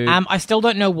know, dude. I still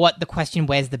don't know what the question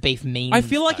 "Where's the beef" means. I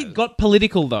feel like it got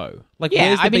political though. Like, Yeah,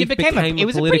 where's the I mean, beef it became it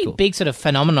was political. a pretty big sort of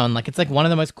phenomenon. Like, it's like one of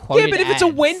the most quoted. Yeah, but if it's a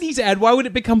ads. Wendy's ad, why would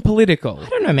it become political? I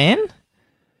don't know, man.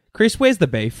 Chris, where's the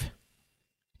beef?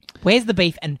 Where's the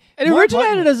beef? And It more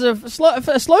originated as a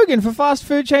slogan for fast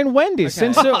food chain Wendy's.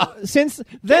 Okay. Since then,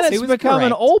 Yes, he it's was become an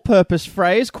correct. all-purpose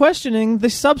phrase questioning the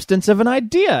substance of an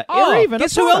idea, or even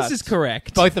guess a who else product. is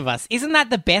correct? both of us. Isn't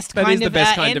that the best That kind is the of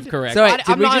best kind of correct. So wait, did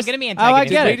I'm we not just- going to be Oh, I antagonistic.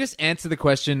 get Did it. we just answer the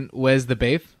question, where's the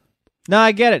beef? No,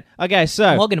 I get it. Okay,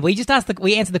 so Morgan, we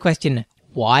answered the question,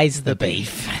 why's the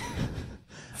beef?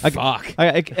 Fuck.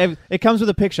 it comes with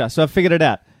a picture, so I figured it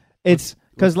out. It's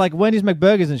because like Wendy's make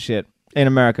burgers and shit in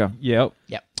America. Yep.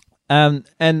 Yep. And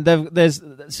there's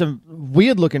some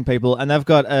weird looking people, and they've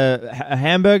got a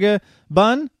hamburger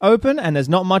bun open, and there's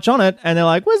not much on it, and they're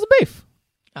like, "Where's the beef?"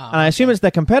 Oh, And I assume it's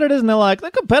their competitors, and they're like, "The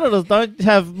competitors don't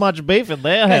have much beef in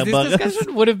their Guys, this hamburgers."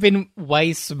 discussion would have been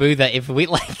way smoother if we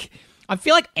I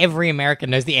feel like every American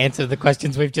knows the answer to the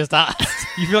questions we've just asked.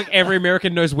 You feel like every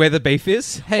American knows where the beef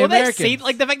is? Hey, Well, they've Americans. seen,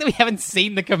 like the fact that we haven't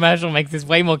seen the commercial makes this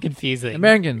way more confusing.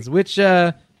 Americans, which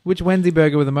Wednesday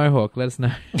burger with a mohawk? Let us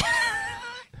know.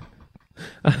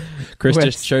 Chris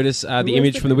Where's- just showed us the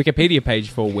image from the Wikipedia page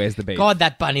for "Where's the beef." God,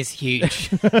 that bun is huge.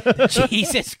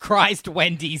 Jesus Christ,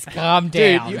 Wendy's, calm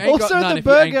down. Dude, you ain't Also, got none the if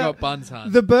you ain't burger- got buns,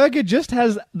 hon. The burger just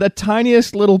has the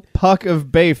tiniest little puck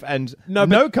of beef and no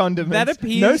but condiments, that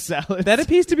appears, no salad. That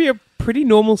appears to be a pretty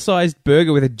normal-sized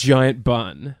burger with a giant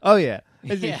bun. Oh yeah,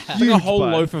 it's Yeah. a It's like huge a whole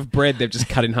bun. loaf of bread they've just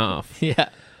cut in half. yeah.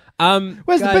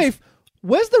 Where's Guys- the beef?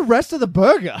 Where's the rest of the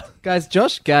burger? Guys,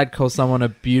 Josh Gad calls someone a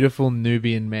beautiful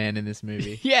Nubian man in this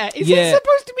movie. Yeah, is Yeah. he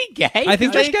supposed to be gay? I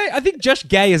think Josh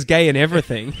Gay is gay in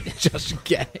everything. Josh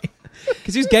Gad.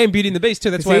 Because he was gay in Beauty and the Beast too.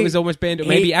 That's why he- he was almost banned, or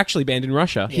maybe actually banned in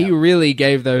Russia. He really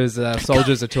gave those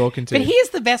soldiers a talking to. But here's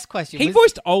the best question. He Was-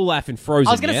 voiced Olaf in Frozen.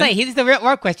 I was going to say, here's the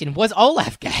real question. Was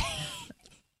Olaf gay?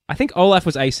 I think Olaf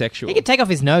was asexual. He could take off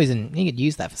his nose and he could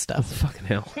use that for stuff. Fucking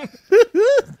hell.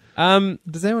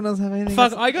 Does anyone else have anything?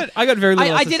 Fuck, else? I got very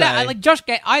little I else to did. say. I like Josh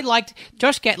Gad. I liked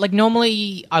Josh Gad. Like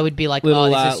normally, I would be like, Little "Oh,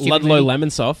 this is a stupid Ludlow movie." Lemon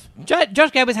Soft.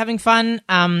 Josh Gad was having fun.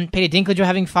 Peter Dinklage were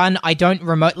having fun. I don't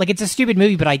it's a stupid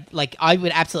movie, but I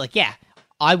would absolutely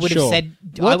I would have Sure. said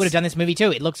I would have done this movie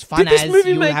too. It looks fun Did this as movie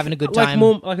you were make having a good like time.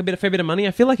 like a fair bit of money?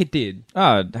 I feel like it did.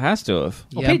 Oh, it has to have.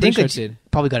 Well, Yeah, I'm Peter pretty sure Dinklage it did.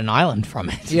 probably got an island from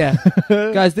it. Yeah.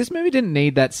 Guys, this movie didn't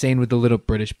need that scene with the little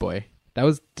British boy. That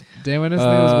was Dan Winnis.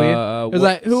 That was weird. It was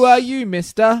like, "Who are you,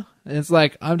 Mister?" And it's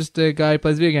like, "I'm just a guy who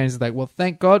plays video games." It's like, "Well,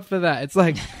 thank God for that." It's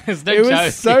like, There's no it was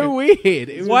joke. so weird.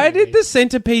 It was Why did weird. the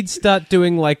centipede start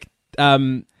doing like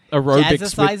aerobics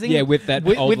Jazzercising? with that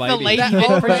with, old with lady? the lady That that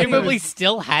old presumably lady.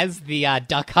 still has the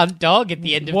duck hunt dog at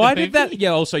the end of Why the movie. did that?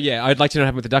 Yeah. Also, yeah. I'd like to know what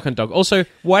happened with the duck hunt dog. Also,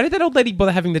 why did that old lady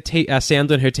bother having the sound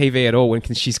on her TV at all when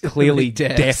she's clearly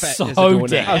Deaf. deaf? So as a doornail?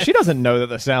 deaf. Oh, she doesn't know that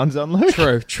the sound's on,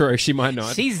 Luke. True. She might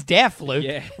not. She's deaf, Luke.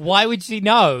 Yeah. Why would she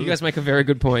know? You guys make a very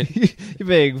good point. You're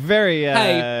being very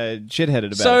Hey,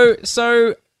 shit-headed about it.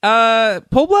 So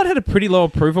Paul Blart had a pretty low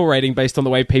approval rating based on the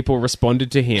way people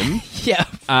responded to him. yeah.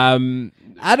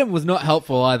 Adam was not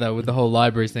helpful either with the whole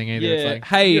libraries thing either. Yeah, It's like,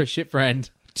 hey- you're a shit friend.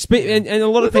 And a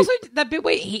lot of There's people. also that bit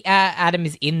where Adam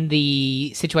is in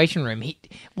the situation room.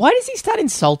 Why does he start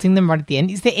insulting them right at the end?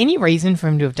 Is there any reason for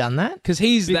him to have done that? Because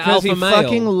he's the Because alpha he male.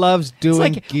 fucking loves It's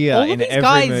doing like gear all of in these every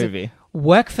guys movie.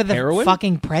 work for the Heroin?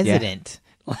 fucking president.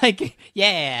 Like,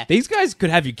 yeah. These guys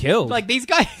could have you killed. Like, these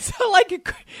guys are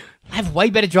like have way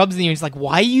better jobs than you. It's like,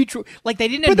 why are you like they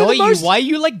didn't But they're annoy the most- you? Why are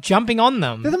you like jumping on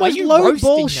them? They're the Why most are you low roasting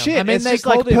ball them? shit. I mean, It's they just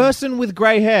like called him- person with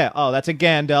grey hair. Oh, that's a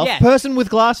Gandalf. Yeah. Person with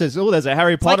glasses. Oh, there's a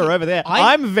Harry Potter like, over there.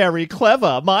 I- I'm very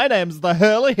clever. My name's the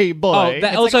Hurley boy.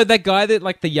 Oh, also that guy that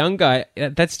like the young guy.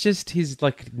 That's just his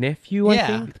like nephew. Yeah. I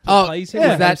think. Oh, plays him.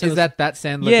 is that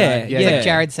Sandler? Yeah, guy? yeah. It's like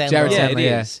Jared Sandler. Jared Yeah, Sandler, it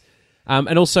yeah. is.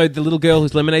 And also the little girl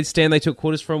whose lemonade stand they took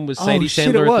quarters from was Oh, Sadie shit,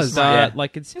 Sandler it at the was. start. Yeah.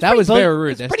 Like it's That was Pretty very bull- rude.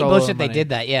 It's They pretty stole all bullshit the they money. did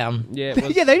that, yeah. yeah. It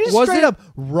was, yeah, they just Was straight it- up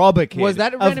rob a kid. Was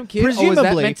that a of random kid, or was that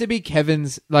presumably- meant to be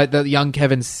Kevin's, like the young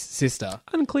Kevin's sister?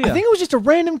 unclear. I think it was just a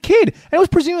random kid. And it was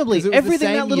presumably 'Cause it was the everything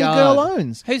same that little yard. girl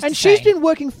owns. Who's and to she's say? been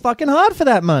working fucking hard for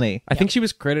that money. I think she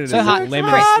was credited So as hard,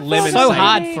 lemon. Chris, lemon so Sadie.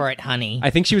 hard for it, honey. I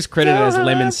think she was credited as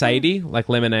Lemon Sadie, like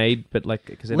lemonade, but like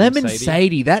because Lemon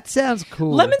Sadie. That sounds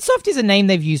cool. Lemonsoft is a name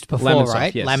they've used before, Lemonsoft,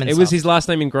 right? yes. Lemonsoft. It was his last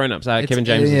name in Grown Ups. Kevin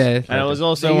James. Yeah. And it was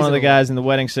also These one of the are- guys in The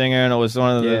Wedding Singer, and it was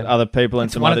one of the Yeah. other people in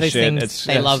It's some one of other those shit. things It's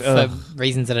they love ugh. for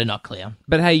reasons that are not clear.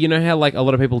 But hey, you know how like a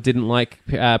lot of people didn't like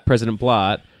President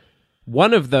Blart?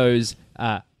 One of those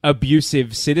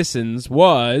abusive citizens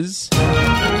was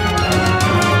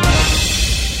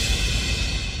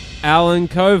Alan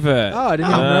Covert. Oh, I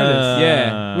didn't even notice.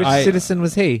 Yeah. Which I- citizen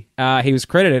was he? He was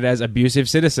credited as abusive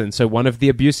citizen, so one of the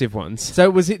abusive ones. So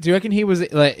was it? Do you reckon he was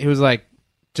like,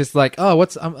 just like, oh,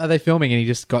 what's are they filming? And he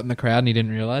just got in the crowd and he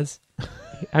didn't realize.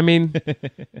 I mean,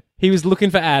 he was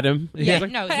looking for Adam. He Yeah, was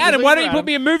like, no, hey, he was Adam, looking why for don't you Adam. put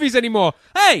me in movies anymore?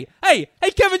 Hey,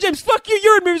 Kevin James, fuck you.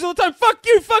 You're in movies all the time. Fuck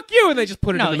you. And they just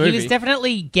put it No, in the he movie. was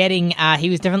definitely getting. He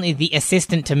was definitely the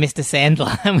assistant to Mr.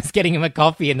 Sandler and was getting him a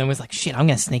coffee, and then was like, "Shit, I'm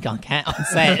going to sneak on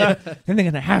set." Then they're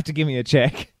going to have to give me a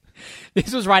check.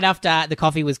 This was right after the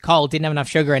coffee was cold, didn't have enough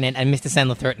sugar in it, and Mr.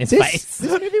 Sandler threw it in his face.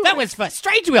 That was for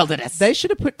Strange Wilderness. They should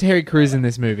have put Terry Crews in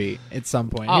this movie at some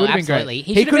point. Oh, He would have been absolutely. great.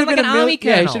 He should have been like an army Yeah, he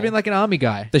colonel. should have been like an army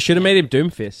guy. They should have made him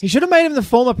Doomfist He should have made him the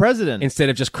former president. instead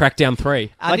of just Crackdown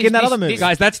 3. like in that other movie.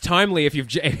 Guys, that's timely if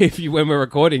you when we're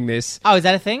recording this. Oh, is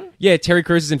that a thing? Yeah, Terry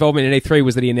Crews' involvement in A3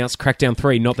 was that he announced Crackdown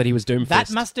 3, not that he was Doomfist.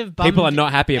 That must have bummed People are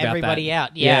not happy about everybody that.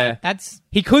 out. Yeah, that's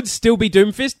He could still be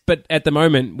Doomfist, but at the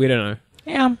moment, we don't know.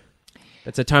 yeah.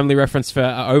 That's a timely reference for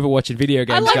Overwatch and video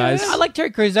games, guys. I like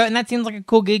Terry Crews though, and that seems like a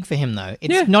cool gig for him though.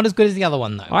 It's Yeah. not as good as the other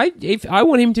one though. I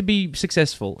want him to be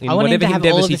successful in I want him whatever to have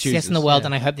endeavors all of he the chooses. success in the world, Yeah.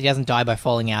 and I hope that he doesn't die by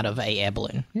falling out of a air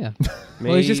balloon. Yeah. Me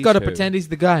Well, he's just got to too. pretend he's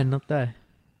the guy and not die.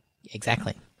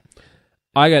 Exactly.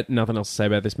 I got nothing else to say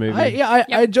about this movie.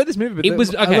 I enjoyed this movie, but It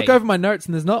was- I okay. look over my notes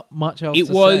and there's not much else It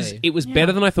to was say.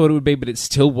 better than I thought it would be, but it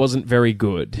still wasn't very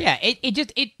good. Yeah, it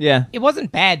Yeah. it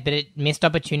wasn't bad, but it missed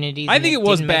opportunities. I and think it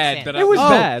was didn't make bad, sense. but It was Oh,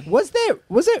 bad. Was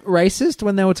it racist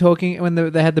when they were talking when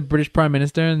they had the British Prime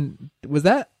Minister and was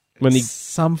that When the-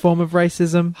 some form of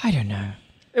racism I don't know.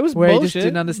 It was where he bullshit. just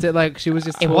didn't understand? Like she was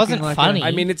just It talking wasn't like funny.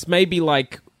 I mean, it's maybe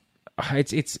like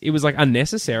it was like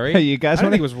unnecessary. Hey, you guys I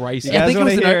don't wanna- think it was racist. you I guys think it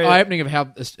was wanna an hear it? eye-opening of how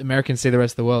Americans see the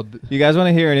rest of the world. You guys want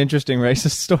to hear an interesting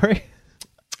racist story?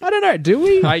 I don't know. Do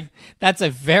we? That's a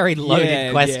very loaded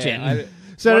Yeah, question. yeah.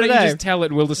 So Why don't you today- just tell it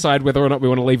and we'll decide whether or not we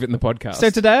want to leave it in the podcast. So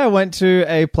today I went to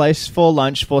a place for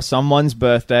lunch for someone's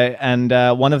birthday, and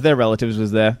one of their relatives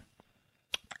was there.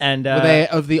 And Were they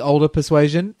of the older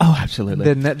persuasion? Oh,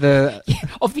 absolutely. The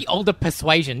Of the older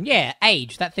persuasion, yeah,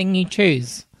 age, that thing you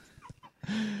choose.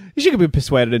 She could be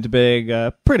persuaded into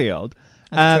being pretty old.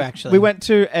 That's true, actually. We went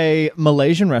to a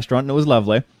Malaysian restaurant, and it was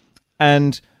lovely.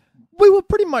 And we were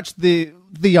pretty much the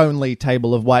only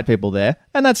table of white people there,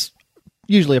 and that's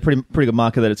usually a pretty good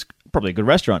marker that it's probably a good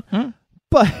restaurant.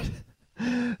 But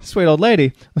sweet old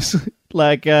lady was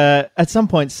like, at some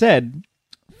point said,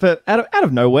 out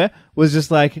of nowhere, was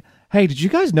just like, hey, did you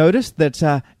guys notice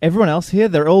that everyone else here,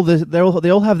 they all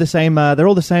have the same, they're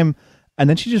all the same. And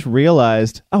then she just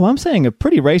realized, oh, I'm saying a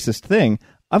pretty racist thing.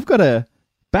 I've got to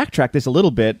backtrack this a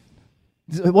little bit.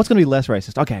 What's going to be less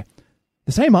racist? Okay.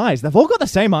 The same eyes. They've all got the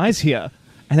same eyes here.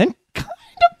 And then kind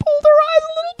of pulled her eyes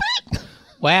a little bit.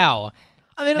 Wow.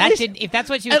 I mean, If that's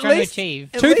what she was trying to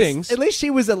achieve. Two things. At least she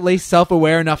was at least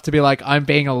self-aware enough to be like, I'm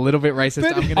being a little bit racist.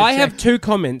 But I'm gonna I check. have two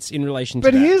comments in relation to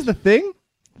But that. here's the thing.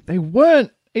 They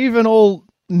weren't even all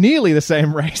nearly the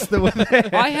same race that were there.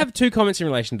 I have two comments in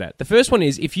relation to that. The first one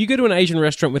is, if you go to an Asian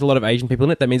restaurant with a lot of Asian people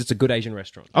in it, that means it's a good Asian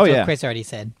restaurant. Oh, That's yeah. what Chris already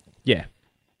said. Yeah.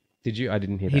 Did you? I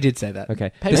didn't hear that. He did say that.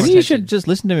 Okay. Pay Maybe more Maybe you attention. should just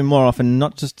listen to me more often,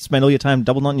 not just spend all your time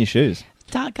double knotting your shoes.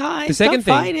 Guys, The second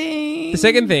stop thing- fighting. The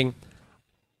second thing,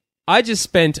 I just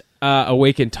spent a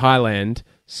week in Thailand,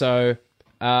 so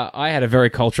I had a very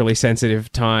culturally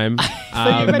sensitive time. So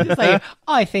you're about to say,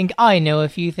 I think I know a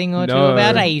few thing or two No.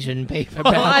 about Asian people.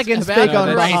 I can About speak on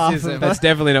racism. behalf. That's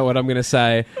definitely not what I'm going to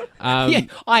say. Yeah,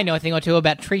 I know a thing or two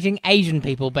about treating Asian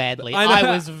people badly. I know-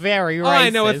 I was very racist. I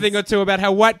know a thing or two about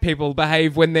how white people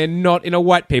behave when they're not in a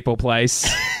white people place.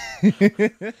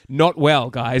 Not well,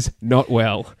 guys. Not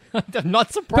well. I'm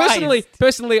not surprised.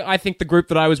 Personally, I think the group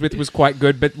that I was with was quite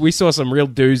good, but we saw some real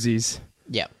doozies.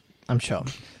 Yeah, I'm sure.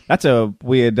 That's a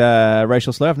weird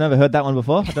racial slur. I've never heard that one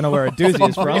before. I don't know where a doozy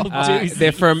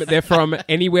is from. They're from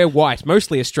anywhere white,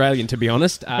 mostly Australian, to be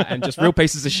honest, and just real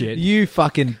pieces of shit. You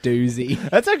fucking doozy.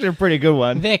 That's actually a pretty good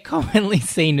one. They're commonly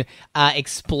seen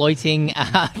exploiting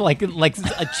like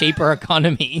a cheaper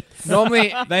economy.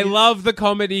 Normally, They love the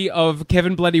comedy of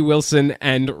Kevin Bloody Wilson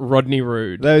and Rodney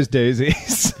Rude. Those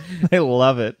doozies. They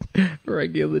love it.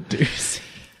 regular doozy.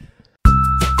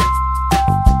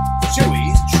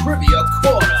 Chewy's Trivia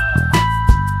Corner.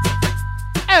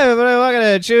 Hey everybody, welcome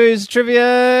to Chewy's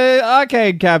Trivia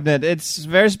Arcade Cabinet. It's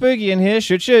very spooky in here.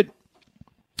 Shoot, shoot.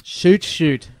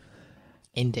 Shoot.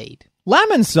 Indeed.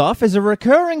 Lamonsoff is a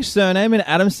recurring surname in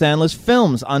Adam Sandler's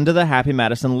films under the Happy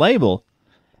Madison label.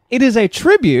 It is a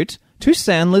tribute to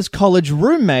Sandler's college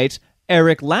roommate,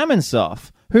 Eric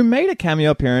Lamonsoff, who made a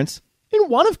cameo appearance in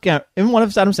one of Adam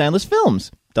Sandler's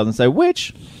films. Doesn't say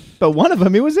which, but one of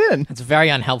them he was in. It's very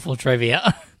unhelpful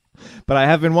trivia. But I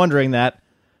have been wondering that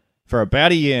for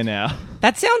about a year now.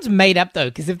 That sounds made up though,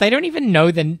 because if they don't even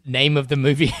know the name of the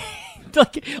movie,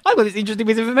 like I got this interesting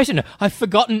piece of information. I've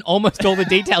forgotten almost all the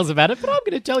details about it, but I'm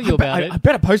going to tell you about it. I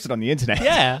better post it on the internet.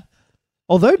 Yeah.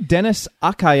 Although Dennis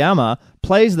Akayama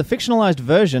plays the fictionalized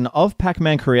version of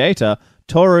Pac-Man creator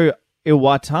Toru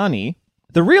Iwatani,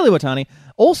 the real Iwatani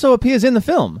also appears in the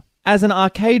film as an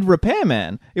arcade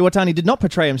repairman. Iwatani did not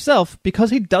portray himself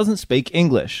because he doesn't speak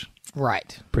English.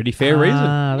 Right. Pretty fair reason.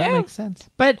 That Yeah. makes sense.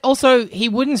 But also, he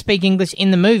wouldn't speak English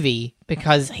in the movie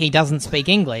because he doesn't speak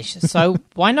English. So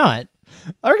why not?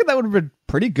 I reckon that would have been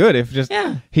pretty good if just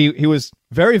Yeah. he was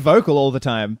very vocal all the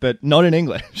time, but not in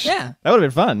English. Yeah. That would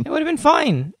have been fun. It would have been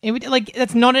fine. It would it's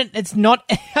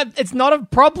not a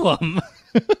problem.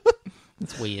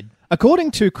 It's weird.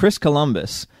 According to Chris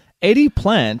Columbus, Eddie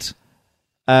Plant,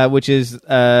 which is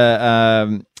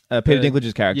Peter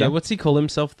Dinklage's character, Yeah, what's he call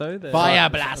himself, though? Fire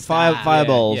blaster.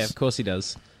 Fireballs, Yeah, of course he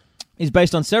does. is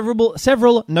based on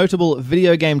several notable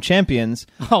video game champions.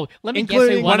 Oh, let me guess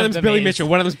Including- who One of them them's Billy is. Mitchell.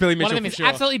 One of them's Billy Mitchell. One of them for is sure.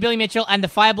 absolutely Billy Mitchell, and the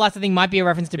Fire Blaster thing might be a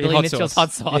reference to Billy Hot Mitchell's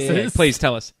sauce. hot sauces. Yeah, please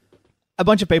tell us. A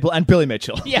bunch of people and Billy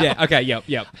Mitchell. Yeah. Yeah. Okay. Yep.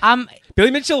 Um,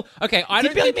 Billy Mitchell. Okay. I Did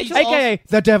don't Billy think Mitchell AKA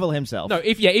the devil himself. No,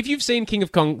 if you've seen King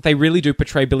of Kong, they really do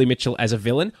portray Billy Mitchell as a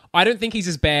villain. I don't think he's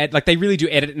as bad. Like, they really do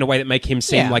edit it in a way that make him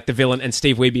seem Yeah. like the villain and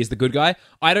Steve Wiebe is the good guy.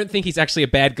 I don't think he's actually a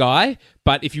bad guy,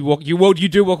 but if you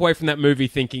do walk away from that movie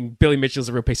thinking Billy Mitchell's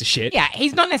a real piece of shit. yeah,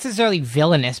 he's not necessarily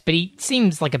villainous, but he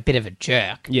seems like a bit of a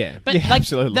jerk. Yeah. But Yeah, like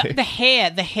absolutely. the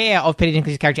hair of Peter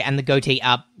Dinklage's character and the goatee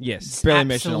are Yes. Billy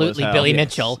Mitchell absolutely as hell. Billy Yes.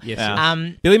 Mitchell. Yes. Yeah.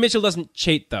 Billy Mitchell doesn't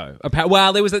cheat, though.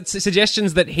 Well, there was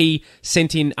suggestions that he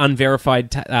sent in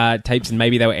unverified tapes and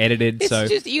maybe they were edited. It's So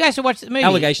just you guys should watch the movie.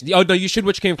 allegations. Oh no, you should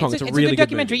watch King of Kong. It's, a really good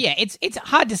documentary. Movie. Yeah, it's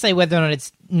hard to say whether or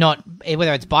not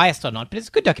whether it's biased or not, but it's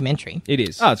a good documentary. It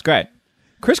is. Oh, it's great.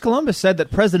 Chris Columbus said that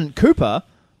President Cooper,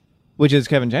 which is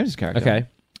Kevin James' character,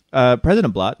 Okay.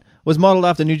 President Blatt, was modeled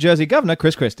after New Jersey Governor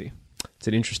Chris Christie. It's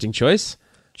an interesting choice.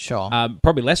 Sure.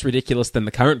 Probably less ridiculous than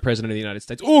the current president of the United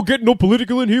States. Oh, getting all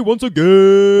political in here once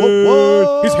again.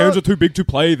 What? His hands are too big to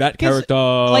play that 'Cause, character.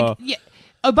 like, yeah,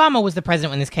 Obama was the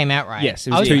president when this came out, right? Yes,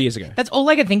 it was 2 years ago. That's all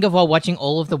I could think of while watching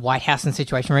all of the White House and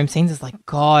Situation Room scenes. Is like,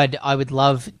 God, I would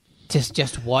love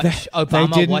just watch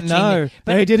Obama they didn't watching. know.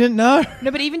 But They didn't know. no,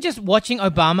 but even just watching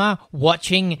Obama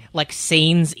watching like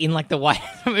scenes in like the White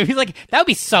House movies, like that would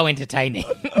be so entertaining.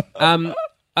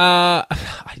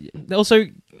 Also,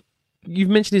 you've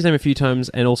mentioned his name a few times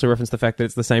and also referenced the fact that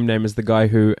it's the same name as the guy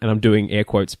who, and I'm doing air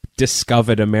quotes,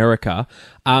 discovered America.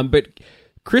 But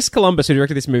Chris Columbus, who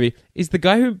directed this movie, is the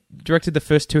guy who directed the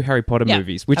first 2 Harry Potter Yeah.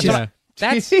 movies, which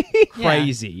That's is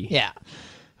crazy. Yeah.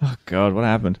 Oh, God, what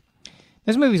happened?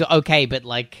 Those movies are okay, but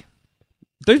like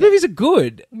Those movies are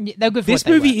good. they're good for This what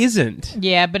they movie were. isn't.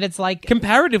 Yeah, but it's like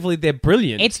Comparatively, they're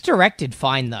brilliant. it's directed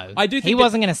fine though. I do think he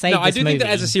wasn't going to save No, this I do think that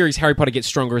movie. as a series, Harry Potter gets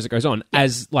stronger as it goes on.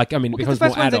 As like, I mean, it Because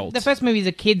becomes more one's adult. the first movie is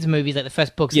a kids' movies, like the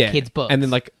first book's a kids' book. And then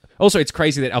like, also it's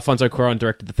crazy that Alfonso Cuarón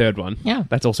directed the third one. Yeah.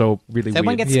 That's also really that weird.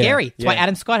 one gets Yeah. scary. That's why Yeah.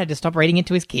 Adam Scott had to stop reading it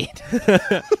to his kid.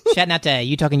 Shouting out to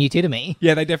you talking you two to me.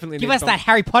 Yeah, they definitely Give need us some- that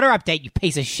Harry Potter update, you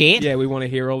piece of shit. Yeah, we want to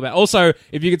hear all that. Also,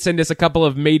 if you could send us a couple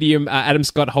of medium Adam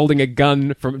Scott holding a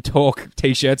gun from Talk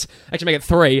t-shirts, actually make it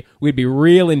 3, we'd be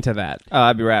real into that. Oh,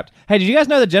 I'd be wrapped. Hey, did you guys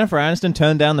know that Jennifer Aniston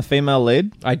turned down the female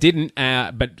lead? I didn't,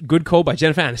 but good call by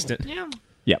Jennifer Aniston. Yeah.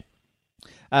 Yep.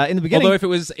 In the beginning... Although if it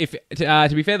was, to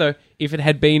be fair though, if it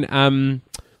had been,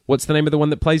 what's the name of the one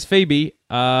that plays Phoebe?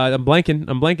 I'm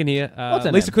blanking here. What's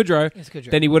her Lisa name? Kudrow. Lisa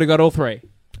Kudrow. Then he would have got all 3.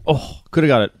 Oh, could have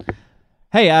got it.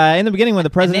 Hey, in the beginning when the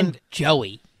And president... then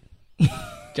Joey.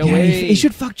 He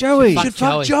should fuck Joey. Fuck Should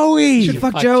fuck Joey. Joey. Should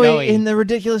fuck Joey in the the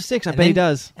Ridiculous 6. I And bet he then-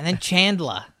 does. And then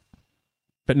Chandler.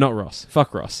 But not Ross.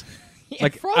 Fuck Ross.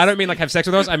 Like, Ross- I don't mean like have sex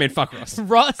with Ross, I mean fuck Ross.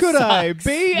 Ross Could I sucks.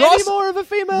 be Ross- any more of a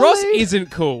female Ross lead?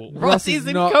 isn't cool. Ross is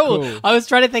isn't not cool. cool. I was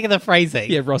trying to think of the phrasing.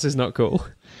 Yeah, Ross is not cool.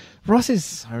 Ross is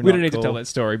so We don't need to tell that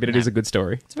story, but it is a good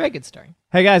story. It's a very good story.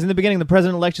 Hey guys, in the beginning, the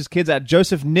president lectures kids at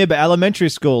Joseph Knibb Elementary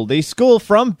School, the school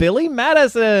from Billy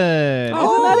Madison. Isn't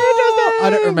that interesting? I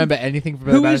don't remember anything from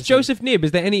Who is Madison. Joseph Knibb? Is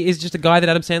there any? Is just a guy that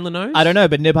Adam Sandler knows? I don't know,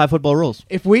 but Nib High football rules.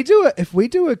 If we do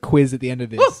a quiz at the end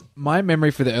of this, my memory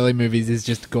for the early movies is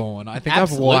just gone. I think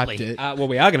Absolutely. I've wiped it. Well,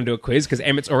 we are going to do a quiz because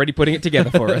Emmett's already putting it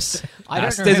together for us. I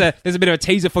don't There's a bit of a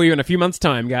teaser for you in a few months'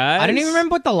 time, guys. I don't even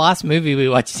remember what the last movie we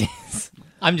watched is.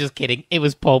 I'm just kidding. It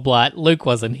was Paul Blart. Luke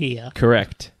wasn't here.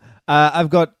 Correct.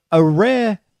 I've got a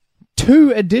rare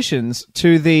 2 additions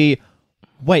to the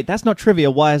wait, that's not trivia,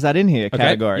 why is that in here Okay.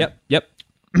 category. Yep.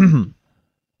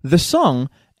 The song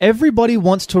Everybody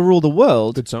Wants to Rule the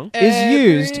World Good song. is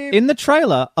used in the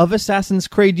trailer of Assassin's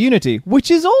Creed Unity, which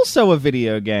is also a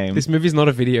video game. This movie's not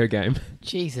a video game.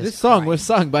 Jesus. This song Christ. was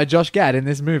sung by Josh Gad in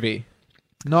this movie.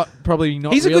 Probably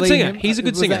not. He's a good really singer. him. He's a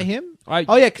good Was singer. that him? I-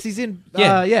 Oh yeah, because he's in.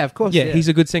 Yeah. Yeah, of course. Yeah, he's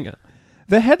a good singer.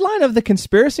 The headline of the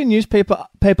conspiracy newspaper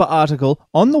article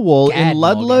on the wall Gad in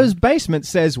Ludlow's Morgan. basement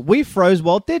says, "We froze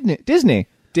Walt Disney."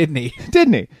 didn't he?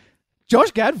 Didn't he?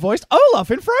 Josh Gad voiced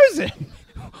Olaf in Frozen.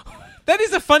 That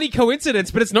is a funny coincidence,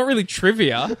 but it's not really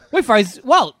trivia. We froze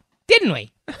Walt, didn't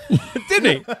we?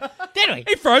 Didn't he? Didn't we?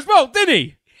 He froze Walt, didn't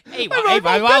he? He froze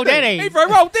Walt, didn't He he? froze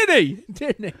Walt, didn't he?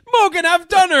 Didn't he? Morgan have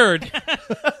Dunnard.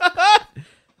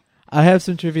 I have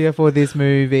some trivia for this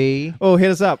movie. Oh,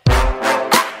 hit us up.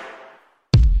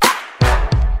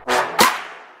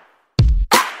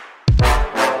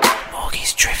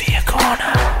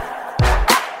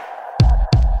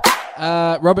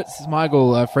 Robert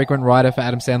Smigel, a frequent writer for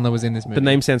Adam Sandler, was in this movie. The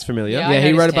name sounds familiar. Yeah. I Yeah,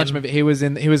 he wrote a noticed bunch him. of it.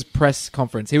 He was press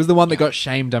conference. He was the one that got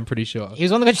shamed. I'm pretty sure. He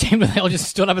was one that got shamed when they all just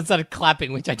stood up and started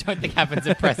clapping, which I don't think happens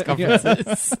at press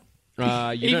conferences.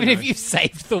 Even if you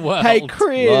saved the world. Hey,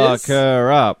 Chris. Lock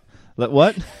her up.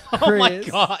 What? Oh my Chris.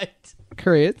 god.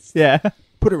 Chris, Yeah.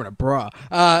 put her in a bra.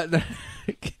 Can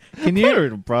Put her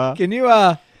in, bruh. Can you?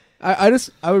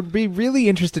 I would be really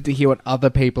interested to hear what other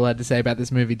people had to say about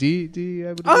this movie. Do you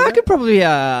able to do I that? could probably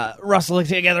rustle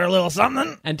together a little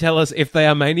something. and tell us if they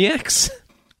are maniacs?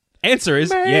 Answer is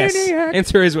yes. Maniac,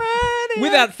 Answer is maniac.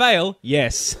 without fail,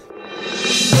 yes.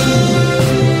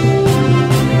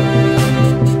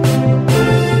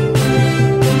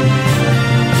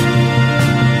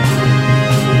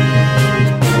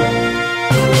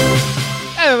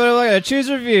 Hey everybody, welcome to Choose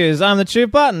Reviews. I'm the Chew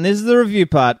Part, and this is the review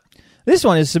part. This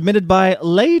one is submitted by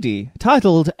Lady,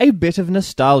 titled A Bit of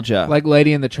Nostalgia. Like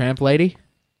Lady and the Tramp Lady?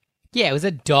 Yeah, it was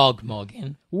a dog,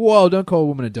 Morgan. Whoa, don't call a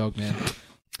woman a dog, man.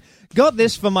 Got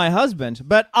this for my husband,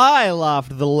 but I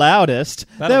laughed the loudest.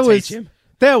 That'll teach him.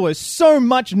 There was so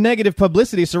much negative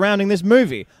publicity surrounding this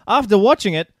movie. After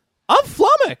watching it, I'm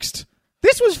flummoxed.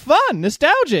 This was fun,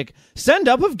 nostalgic, send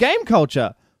up of game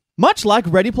culture. Much like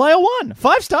Ready Player One.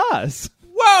 5 stars.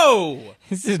 Whoa!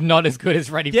 This is not as good as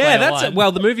Ready Yeah, Player that's One.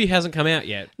 well. The movie hasn't come out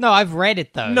yet. No, I've read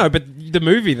it though. No, but the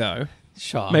movie though.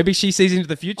 Sure. Maybe she sees into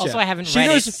the future. Also, I haven't she read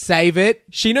knows, it. Save it.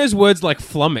 She knows words like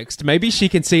flummoxed. Maybe she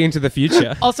can see into the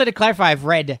future. Also, to clarify, I've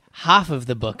read half of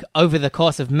the book over the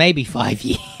course of maybe 5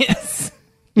 years.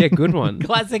 Yeah, good one.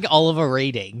 Classic Oliver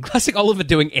reading. Classic Oliver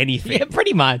doing anything. Yeah,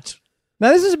 pretty much. Now,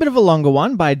 this is a bit of a longer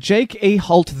one by Jake E.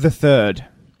 Holt III.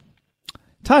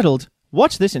 Titled,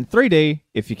 Watch this in 3D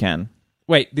if you can.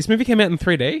 Wait, this movie came out in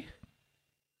 3D?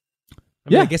 I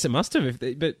mean, Yeah. I guess it must have.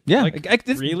 But Yeah. like,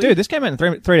 really? Dude, this came out in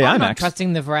 3D I'm not IMAX.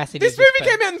 trusting the veracity. This of this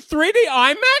movie came out in 3D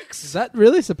IMAX? Does that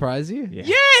really surprise you? Yeah.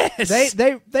 Yes!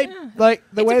 They like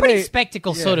the It's way a pretty they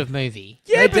spectacle sort of movie.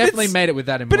 yeah, they but definitely it's- made it with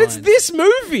that in But mind. it's this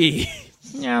movie.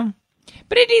 Yeah.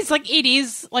 But it is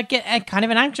like a kind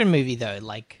of an action movie though.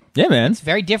 Like Yeah, man. it's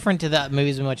very different to the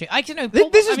movies we're watching. Actually, no.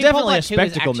 This is Pulp definitely a Fiction 2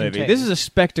 is spectacle action movie. too. This is a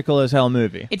spectacle as hell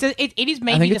movie. It is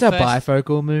maybe I think it's the a first.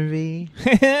 bifocal movie.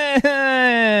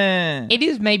 It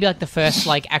is maybe like the first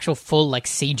like actual full like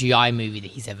CGI movie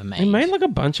that he's ever made. He made like a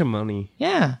bunch of money.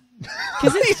 Yeah.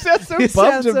 Because He sounds so He bummed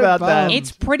sounds so about bummed. that.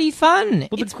 it's pretty fun.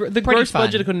 Well, It's the pretty gross fun.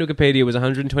 budget according to Wikipedia was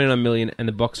 129 million, and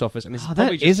the box office, and it's Oh,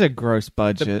 probably that is a gross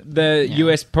budget. the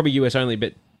US, probably US only,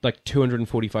 but like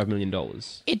 $245 million.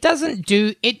 It doesn't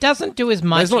do as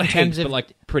much It's not in terms heaps, of but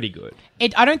like pretty good.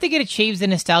 I don't think it achieves the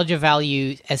nostalgia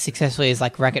value as successfully as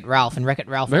like Wreck-It Ralph, and Wreck-It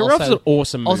Ralph Wreck-It also, Ralph's an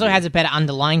awesome also movie. has a better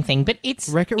underlying thing, but Wreck-It it's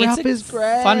Ralph a is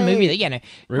great. fun movie. That, yeah, no,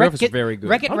 Wreck-It Ralph is very good.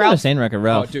 Wreck-It I've never Ralph, seen Wreck-It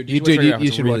Ralph. Oh, dude, You watch do, Wreck-It you Ralph,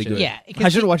 it's should really really good. do it. yeah, I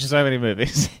 'cause should watch so many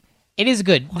movies. it is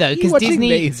good though You're because watching Disney.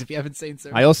 these if you haven't seen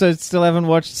so. I also still haven't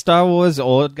watched Star Wars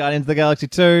or Guardians of the Galaxy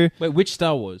 2. Wait, which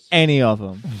Star Wars? Any of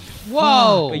them.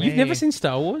 Whoa, Wait, you've never seen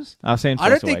Star Wars? I've seen I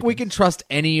don't Force think we can Awakens. trust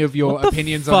any of your What the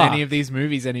opinions fuck? on any of these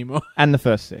movies anymore. And the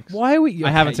first 6. Why are we? I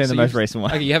haven't seen so the most you've- recent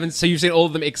one. Okay, you haven't. So you've seen all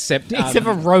of them except except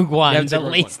for Rogue you One, haven't the seen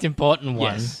Rogue least important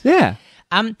one. Yes. Yeah.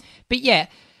 But yeah,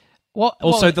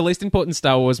 Also, the least important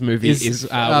Star Wars movie Is, is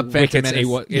Phantom Wicked's Menace.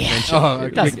 Ewok Yeah. Adventure. Oh,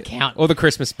 okay. doesn't count. Or the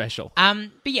Christmas special. But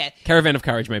yeah, Caravan of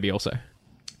Courage, maybe also.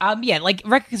 yeah, like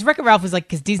because Wreck-It Ralph was like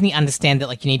because Disney understand that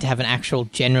like you need to have an actual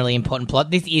generally important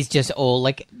plot. This is just all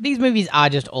like these movies are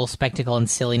just all spectacle and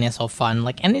silliness or fun.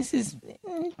 Like, and this is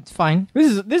it's fine.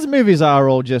 These movies are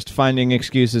all just finding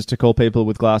excuses to call people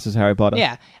with glasses Harry Potter.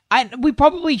 Yeah, we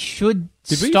probably should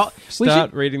Did we stop.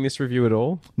 start reading this review at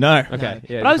all? No. Okay.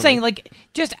 Yeah, But I was saying, like,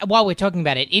 just while we're talking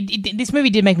about it, this movie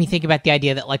did make me think about the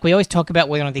idea that, like, we always talk about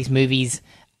whether or not these movies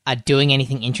are doing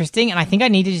anything interesting, and I think I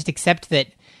need to just accept that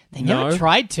they never No.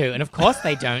 tried to, and of course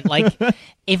they don't. Like,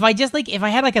 if I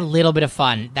had, like, a little bit of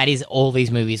fun, that is all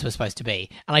these movies were supposed to be.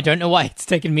 And I don't know why it's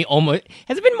taken me almost...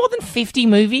 Has it been more than 50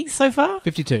 movies so far?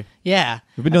 52. Yeah.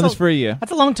 We've been doing this for a year.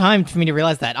 That's a long time for me to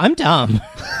realize that. I'm dumb.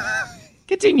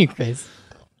 Continue, Chris.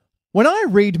 When I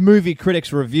read movie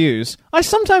critics' reviews, I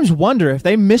sometimes wonder if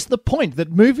they miss the point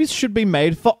that movies should be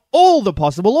made for all the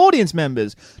possible audience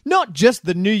members, not just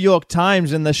the New York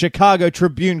Times and the Chicago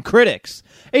Tribune critics.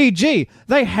 E.g.,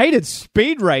 they hated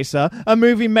Speed Racer, a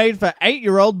movie made for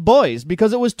 8-year-old boys,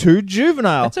 because it was too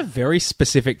juvenile. That's a very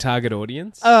specific target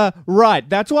audience. Right,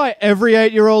 that's why every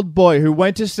 8-year-old boy who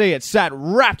went to see it sat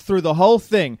wrapped through the whole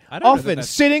thing, I don't know that often that's-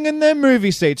 sitting in their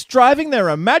movie seats, driving their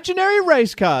imaginary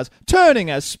race cars, turning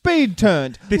as speed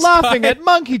turned, This laughing guy- at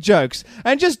monkey jokes,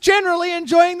 and just generally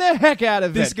enjoying the heck out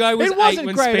of this it. guy was it 8 wasn't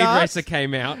when great Speed art. Racer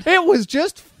came out. It was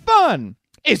just fun.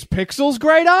 Is Pixels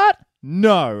great art?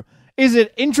 No. Is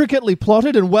it intricately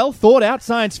plotted and well thought out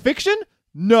science fiction?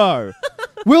 No.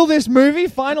 Will this movie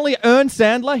finally earn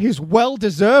Sandler his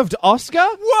well-deserved Oscar?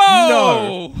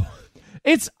 Whoa! No.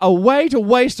 It's a way to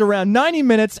waste around 90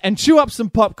 minutes and chew up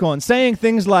some popcorn, saying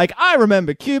things like, I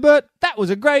remember Q*bert, that was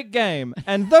a great game,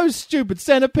 and those stupid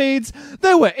centipedes,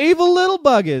 they were evil little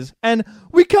buggers, and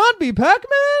we can't be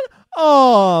Pac-Man?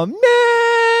 Aw,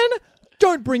 man!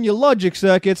 Don't bring your logic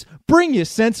circuits, bring your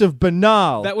sense of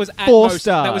banal. That was at 4 most,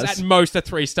 stars. That was at most a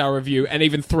 3-star review, and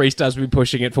even 3 stars would be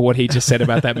pushing it for what he just said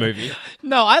about that movie.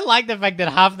 No, I like the fact that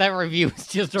half that review was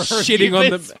just a Shitting review on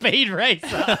for the- Speed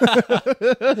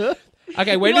Racer.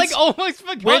 Okay, He when like did, almost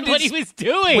forgot when did what he s- was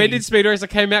doing. when did Speed Racer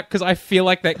came out? Because I feel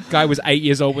like that guy was 8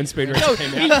 years old when Speed Racer No,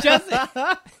 came he out. just...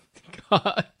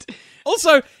 God.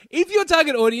 Also, if your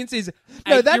target audience is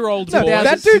No, that, 8-year-old no, boys...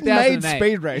 that dude made 2008.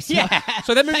 Speed Racer. Yeah.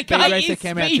 So that movie... That guy Racer is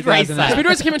came out Speed 2008. Racer. Speed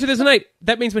Racer came out in 2008.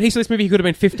 That means when he saw this movie, he could have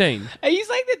been 15. Are you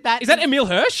saying that Is that Emil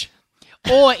Hirsch?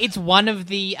 Or it's one of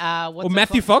the... what's Or it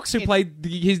Matthew called? Fox, who It's- played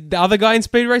the other guy in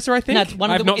Speed Racer, I think? No, it's one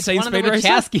of I've the, not it's seen one Speed of the Racer.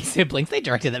 Wachowski siblings. They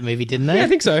directed that movie, didn't they? Yeah, I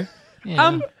think so.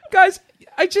 Yeah. Guys,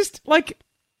 I just, like...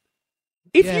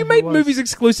 If Yeah, you it made was. movies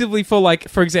exclusively for, like,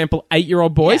 for example,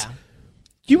 8-year-old boys... Yeah.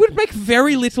 You would make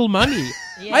very little money.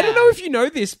 Yeah. I don't know if you know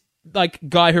this, like,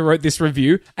 guy who wrote this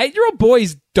review. 8-year-old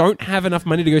boys don't have enough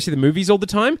money to go see the movies all the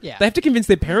time. Yeah. They have to convince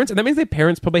their parents, and that means their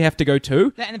parents probably have to go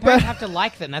too. And the parents have to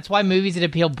like them. That's why movies that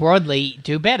appeal broadly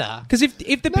do better. Because if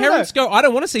the parents go, I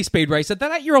don't want to see Speed Racer,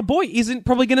 that 8-year-old boy isn't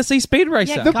probably going to see Speed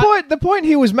Racer. Yeah, The point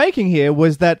he was making here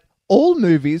was that all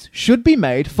movies should be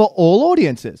made for all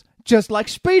audiences, just like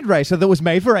Speed Racer that was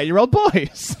made for 8-year-old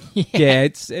boys. Yeah,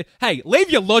 it's... hey, leave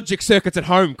your logic circuits at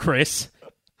home, Chris.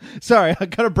 Sorry, I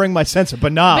gotta bring my sense of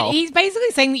banal. But he's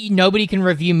basically saying that nobody can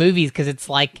review movies because it's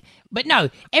like, but no,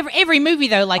 every movie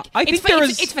though, like I it's think for, there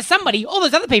it's, is- it's for somebody. All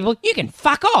those other people, you can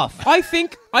fuck off. I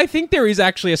think there is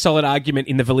actually a solid argument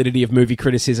in the validity of movie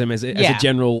criticism as a Yeah.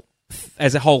 general,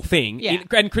 as a whole thing, Yeah.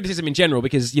 and criticism in general,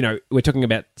 because we're talking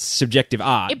about subjective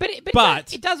art.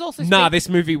 But it does also nah, speak- this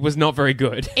movie was not very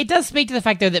good. It does speak to the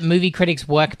fact though that movie critics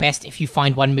work best if you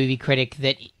find one movie critic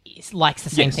that likes the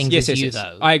same things as you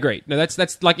though. I agree. No,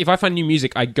 that's like if I find new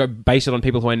music, I go base it on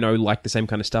people who I know like the same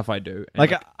kind of stuff I do. And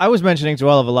Like I was mentioning to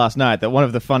Oliver last night that one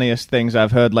of the funniest things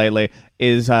I've heard lately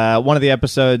is one of the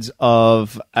episodes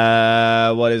of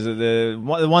what is it, the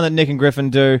one that Nick and Griffin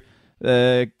do,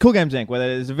 Cool Games Inc., where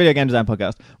there's a video game design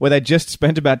podcast where they just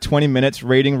spent about 20 minutes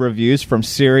reading reviews from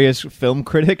serious film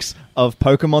critics of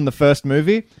Pokemon the first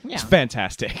movie. Yeah. It's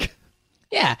fantastic.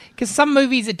 Yeah, because some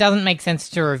movies it doesn't make sense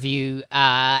to review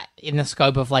in the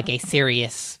scope of like a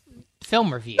serious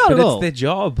film review. but at it's all. their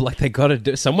job. Like they got to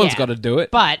do. Someone's Yeah. got to do it.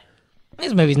 But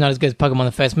this movie's not as good as Pokemon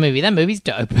the first movie. That movie's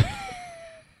dope.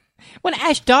 When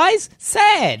Ash dies,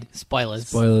 sad. Spoilers.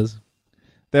 Spoilers.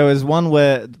 There was one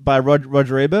where by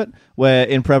Roger Ebert where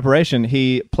in preparation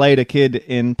he played a kid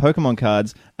in Pokemon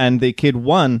cards and the kid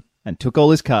won and took all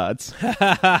his cards.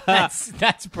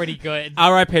 That's pretty good.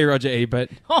 R.I.P. Roger Ebert.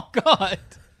 Oh God,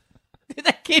 did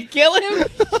that kid kill him?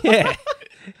 Yeah.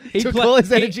 He Took all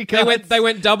his energy cards. They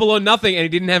went double or nothing, and he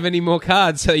didn't have any more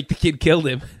cards, so the kid killed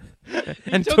him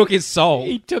and took his soul.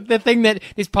 He took the thing that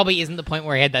this probably isn't the point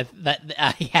where he had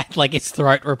that he had like his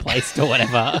throat replaced or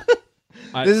whatever.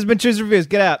 This has been Choose Reviews.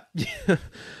 Get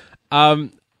out.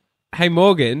 Hey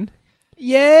Morgan,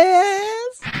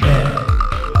 Yes.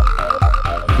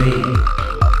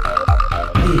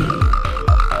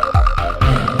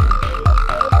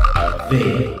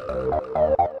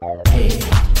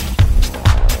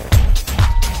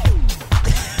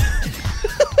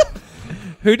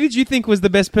 who did you think was the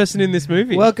best person in this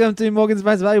movie? Welcome to Morgan's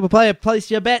Most Valuable Player.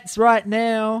 Place your bets right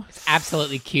now.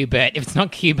 Absolutely Qbert. If it's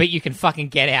not Qbert, you can fucking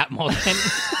get out, Morgan.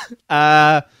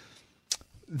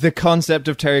 The concept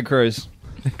of Terry Crews.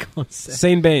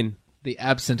 Scene Bean. The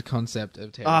absent concept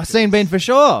of Terry. Ah, Scene Bean for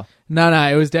sure. No,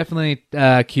 it was definitely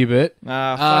Qbert.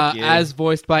 Fuck you. As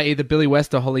voiced by either Billy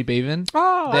West or Holly Bevan.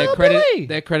 Billy!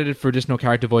 They're credited for additional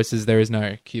character voices. There is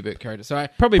no Qbert character. So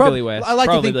Probably Billy West. I like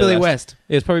Probably to think Billy West.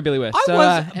 It was probably Billy West. I So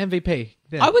was- MVP.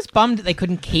 Yeah. I was bummed that they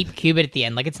couldn't keep Qbert at the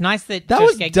end. Like, it's nice that That Josh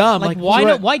was Gad- dumb. Like, Like, why you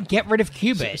not? were- Why get rid of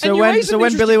Qbert? So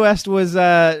when Billy West was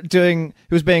he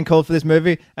was being called for this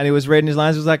movie and he was reading his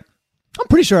lines, he was like, I'm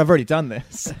pretty sure I've already done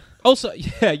this. Also,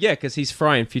 yeah, because he's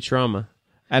Fry in Futurama.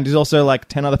 And there's also like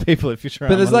 10 other people in Futurama.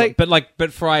 But there's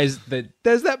But Fry is the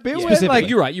there's that bit where specifically. like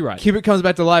You're right. Qbert comes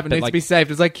back to life and But, needs like- to be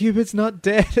saved. It's like Cubert's not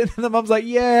dead, and then the mum's like,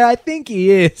 "Yeah, I think he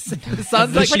is." The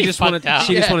son's But like, she pretty just wanted. fucked up.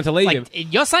 She just Yeah. wanted to leave Like, him.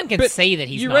 your son can But see that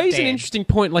he's you not raise dead. an interesting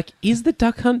point. Like, is the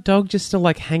Duck Hunt dog just still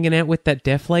like hanging out with that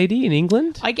deaf lady in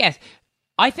England? I guess.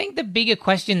 I think the bigger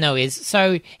question though is,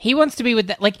 so he wants to be with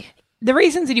that, like, the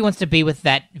reasons that he wants to be with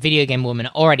that video game woman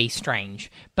are already strange,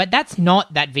 but that's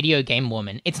not that video game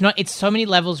woman. It's not. It's so many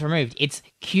levels removed. It's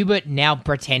Qbert now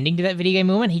pretending to that video game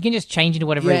woman. He can just change into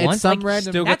whatever Yeah, he it's wants. some Like,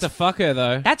 random- Still got to that's- fuck her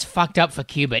though. That's fucked up for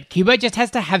Qbert. Qbert just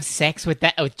has to have sex with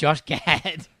Josh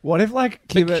Gad. What if like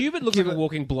But Qbert, Qbert looks like a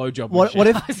walking blowjob. what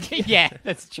machine. if Yeah,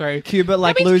 that's true. Qbert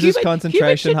like That means loses Qbert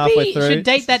concentration should halfway be- through? should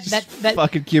date that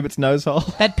fucking Cubert's nose hole.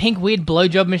 that pink weird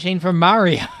blowjob machine from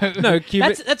Mario. No,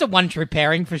 Qbert- That's a one true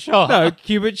pairing for sure. No,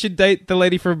 Qbert should date the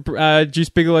lady from Juice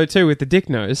Bigelow too with the dick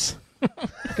nose.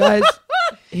 guys,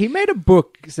 he made a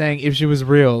book saying if she was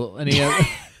real, and he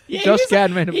Yeah, Josh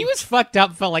Gad made a he was fucked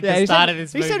up for like the he start said, of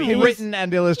this he movie. said He was- written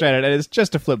and illustrated, and it's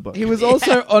just a flip book. He was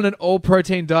also on an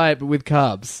all-protein diet, but with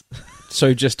carbs.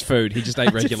 So just food. He just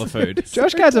ate regular food.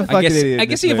 Josh Gad's a fucking idiot. I in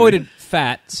guess this he movie. avoided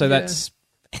fat, so that's.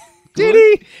 Did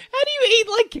he? How do you eat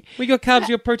like? We got carbs,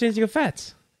 you got proteins, you got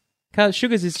fats.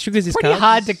 Sugars is Pretty carbs.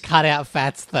 hard to cut out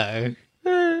fats though.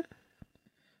 I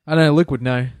don't know. Luke would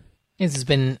know. This has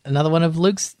been another one of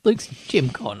Luke's gym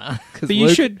corner. But you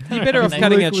you're better off Luke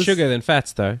cutting out was- sugar than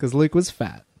fats, though. Because Luke was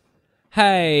fat.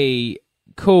 Hey,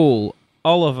 cool,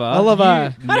 Oliver.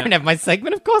 Oliver. I don't have my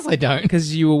segment. Of course I don't.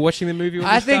 Because you were watching the movie when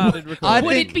I we think- started recording. I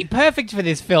Would think- it be perfect for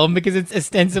this film because it's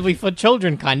ostensibly for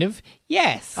children? Kind of.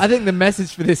 Yes. I think the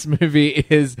message for this movie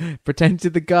is pretend to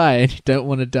the guy and you don't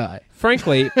want to die.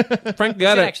 Frankly,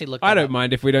 actually look I that don't up.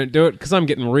 mind if we don't do it because I'm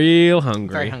getting real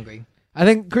hungry. Very hungry. I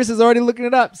think Chris is already looking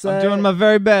it up. So I'm doing my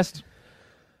very best.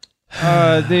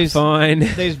 These Fine.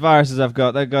 these viruses I've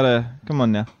got, they've got to... Come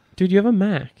on now. Dude, you have a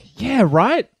Mac. Yeah,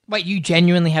 right? Wait, you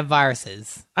genuinely have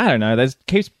viruses? I don't know. There's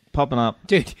keeps popping up.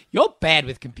 Dude, you're bad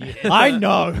with computers. I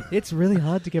know. It's really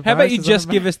hard to get. How about you viruses on just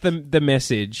the give Mac. us the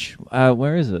message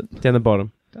Where is it? down the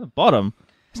bottom? Down the bottom.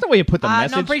 It's not where you put the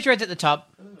message. No, I'm pretty sure it's at the top.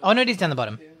 Oh, no, it is down the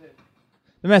bottom.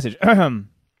 The message.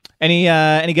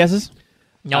 Any guesses?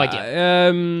 No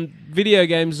idea. Video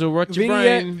games will rot your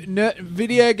brain.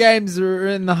 Video games are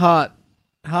in the heart.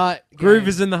 Groove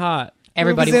is in the heart.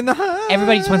 Everybody, Groove is in the heart.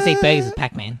 everybody just wants to eat burgers with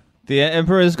Pac-Man. The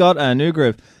Emperor's got a new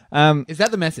groove. Is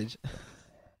that the message?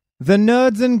 The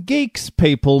nerds and geeks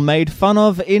people made fun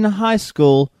of in high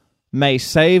school may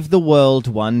save the world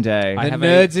one day. I The have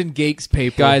nerds and geeks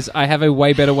people. Guys, I have a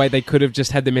way better way. They could have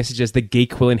just had the message as the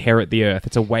geek will inherit the earth.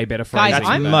 It's a way better phrase. Guys,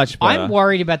 I'm much better. I'm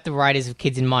worried about the writers of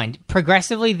Kids in Mind.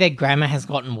 Progressively, their grammar has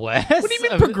gotten worse. What do you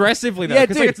mean progressively, though? Yeah,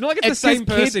 Because dude, it's not like it's the it's same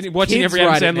 'cause person kids- watching kids every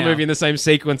Adam write it Sandler now. movie in the same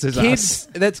sequence as us. kids.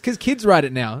 That's because kids write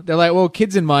it now. They're like, well,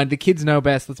 kids in mind. The kids know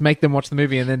best. Let's make them watch the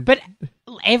movie and then. But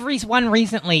every one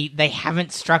recently, they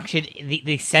haven't structured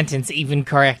the sentence even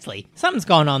correctly. Something's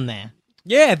gone on there.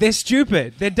 Yeah, they're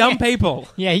stupid. They're dumb people.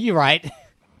 Yeah, you're right.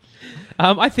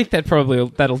 I think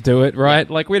that'll do it, right?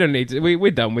 Like, we don't need to.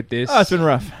 We're done with this. Oh, it's been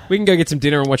rough. We can go get some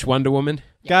dinner and watch Wonder Woman.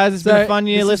 Guys, it's been a fun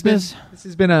year, listeners. This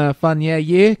has been a fun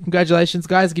year. Congratulations,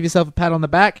 guys. Give yourself a pat on the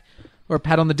back or a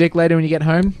pat on the dick later when you get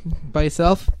home by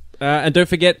yourself. And don't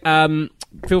forget,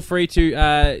 feel free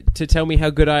to tell me how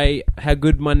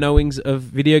good my knowings of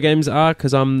video games are,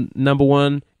 because I'm number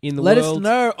one in the Let world. us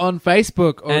know on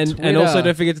Facebook or And Twitter. and also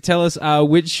don't forget to tell us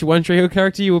which One Tree Hill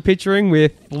character you were picturing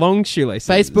with long shoelaces.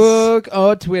 Facebook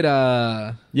or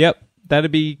Twitter. Yep,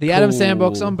 that'd be The Adam cool.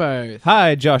 Sandbox on both.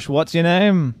 Hi, Josh. What's your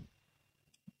name?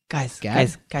 Guys, Gab?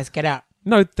 guys, get out.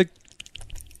 No,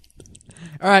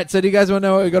 All right, so do you guys want to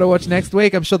know what we got to watch next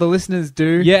week? I'm sure the listeners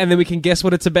do. yeah, and then we can guess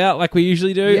what it's about, like we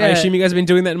usually do. Yeah. I assume you guys have been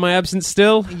doing that in my absence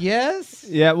still. Yes.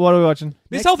 Yeah, what are we watching?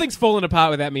 This whole thing's fallen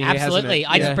apart without me. Absolutely. Here,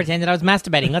 I hasn't it? just pretended I was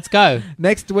masturbating. Let's go.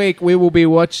 Next week we will be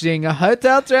watching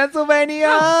Hotel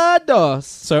Transylvania DOS.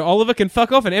 So Oliver can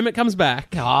fuck off and Emmett comes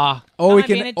back. Ah, Or we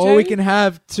can I be in can it or we too? can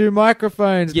have two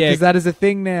microphones Yeah. because that is a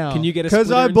thing now. Can you get a Because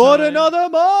splitter I in bought time? another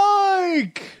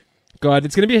mic. God,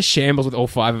 it's going to be a shambles with all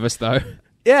five of us, though.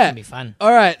 Yeah. That'd be fun.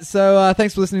 All right, so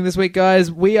thanks for listening this week,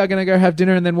 guys. We are going to go have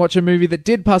dinner and then watch a movie that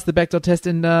did pass the Bechdel test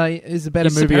and is a better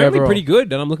It's movie apparently overall. pretty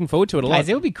good, and I'm looking forward to it a lot. Guys,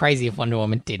 it would be crazy if Wonder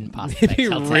Woman didn't pass the It'd be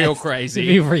Bechdel real test. crazy.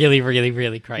 It'd be really, really,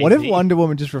 really crazy. What if Wonder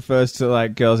Woman just refers to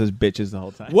like girls as bitches the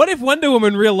whole time? What if Wonder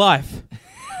Woman real life?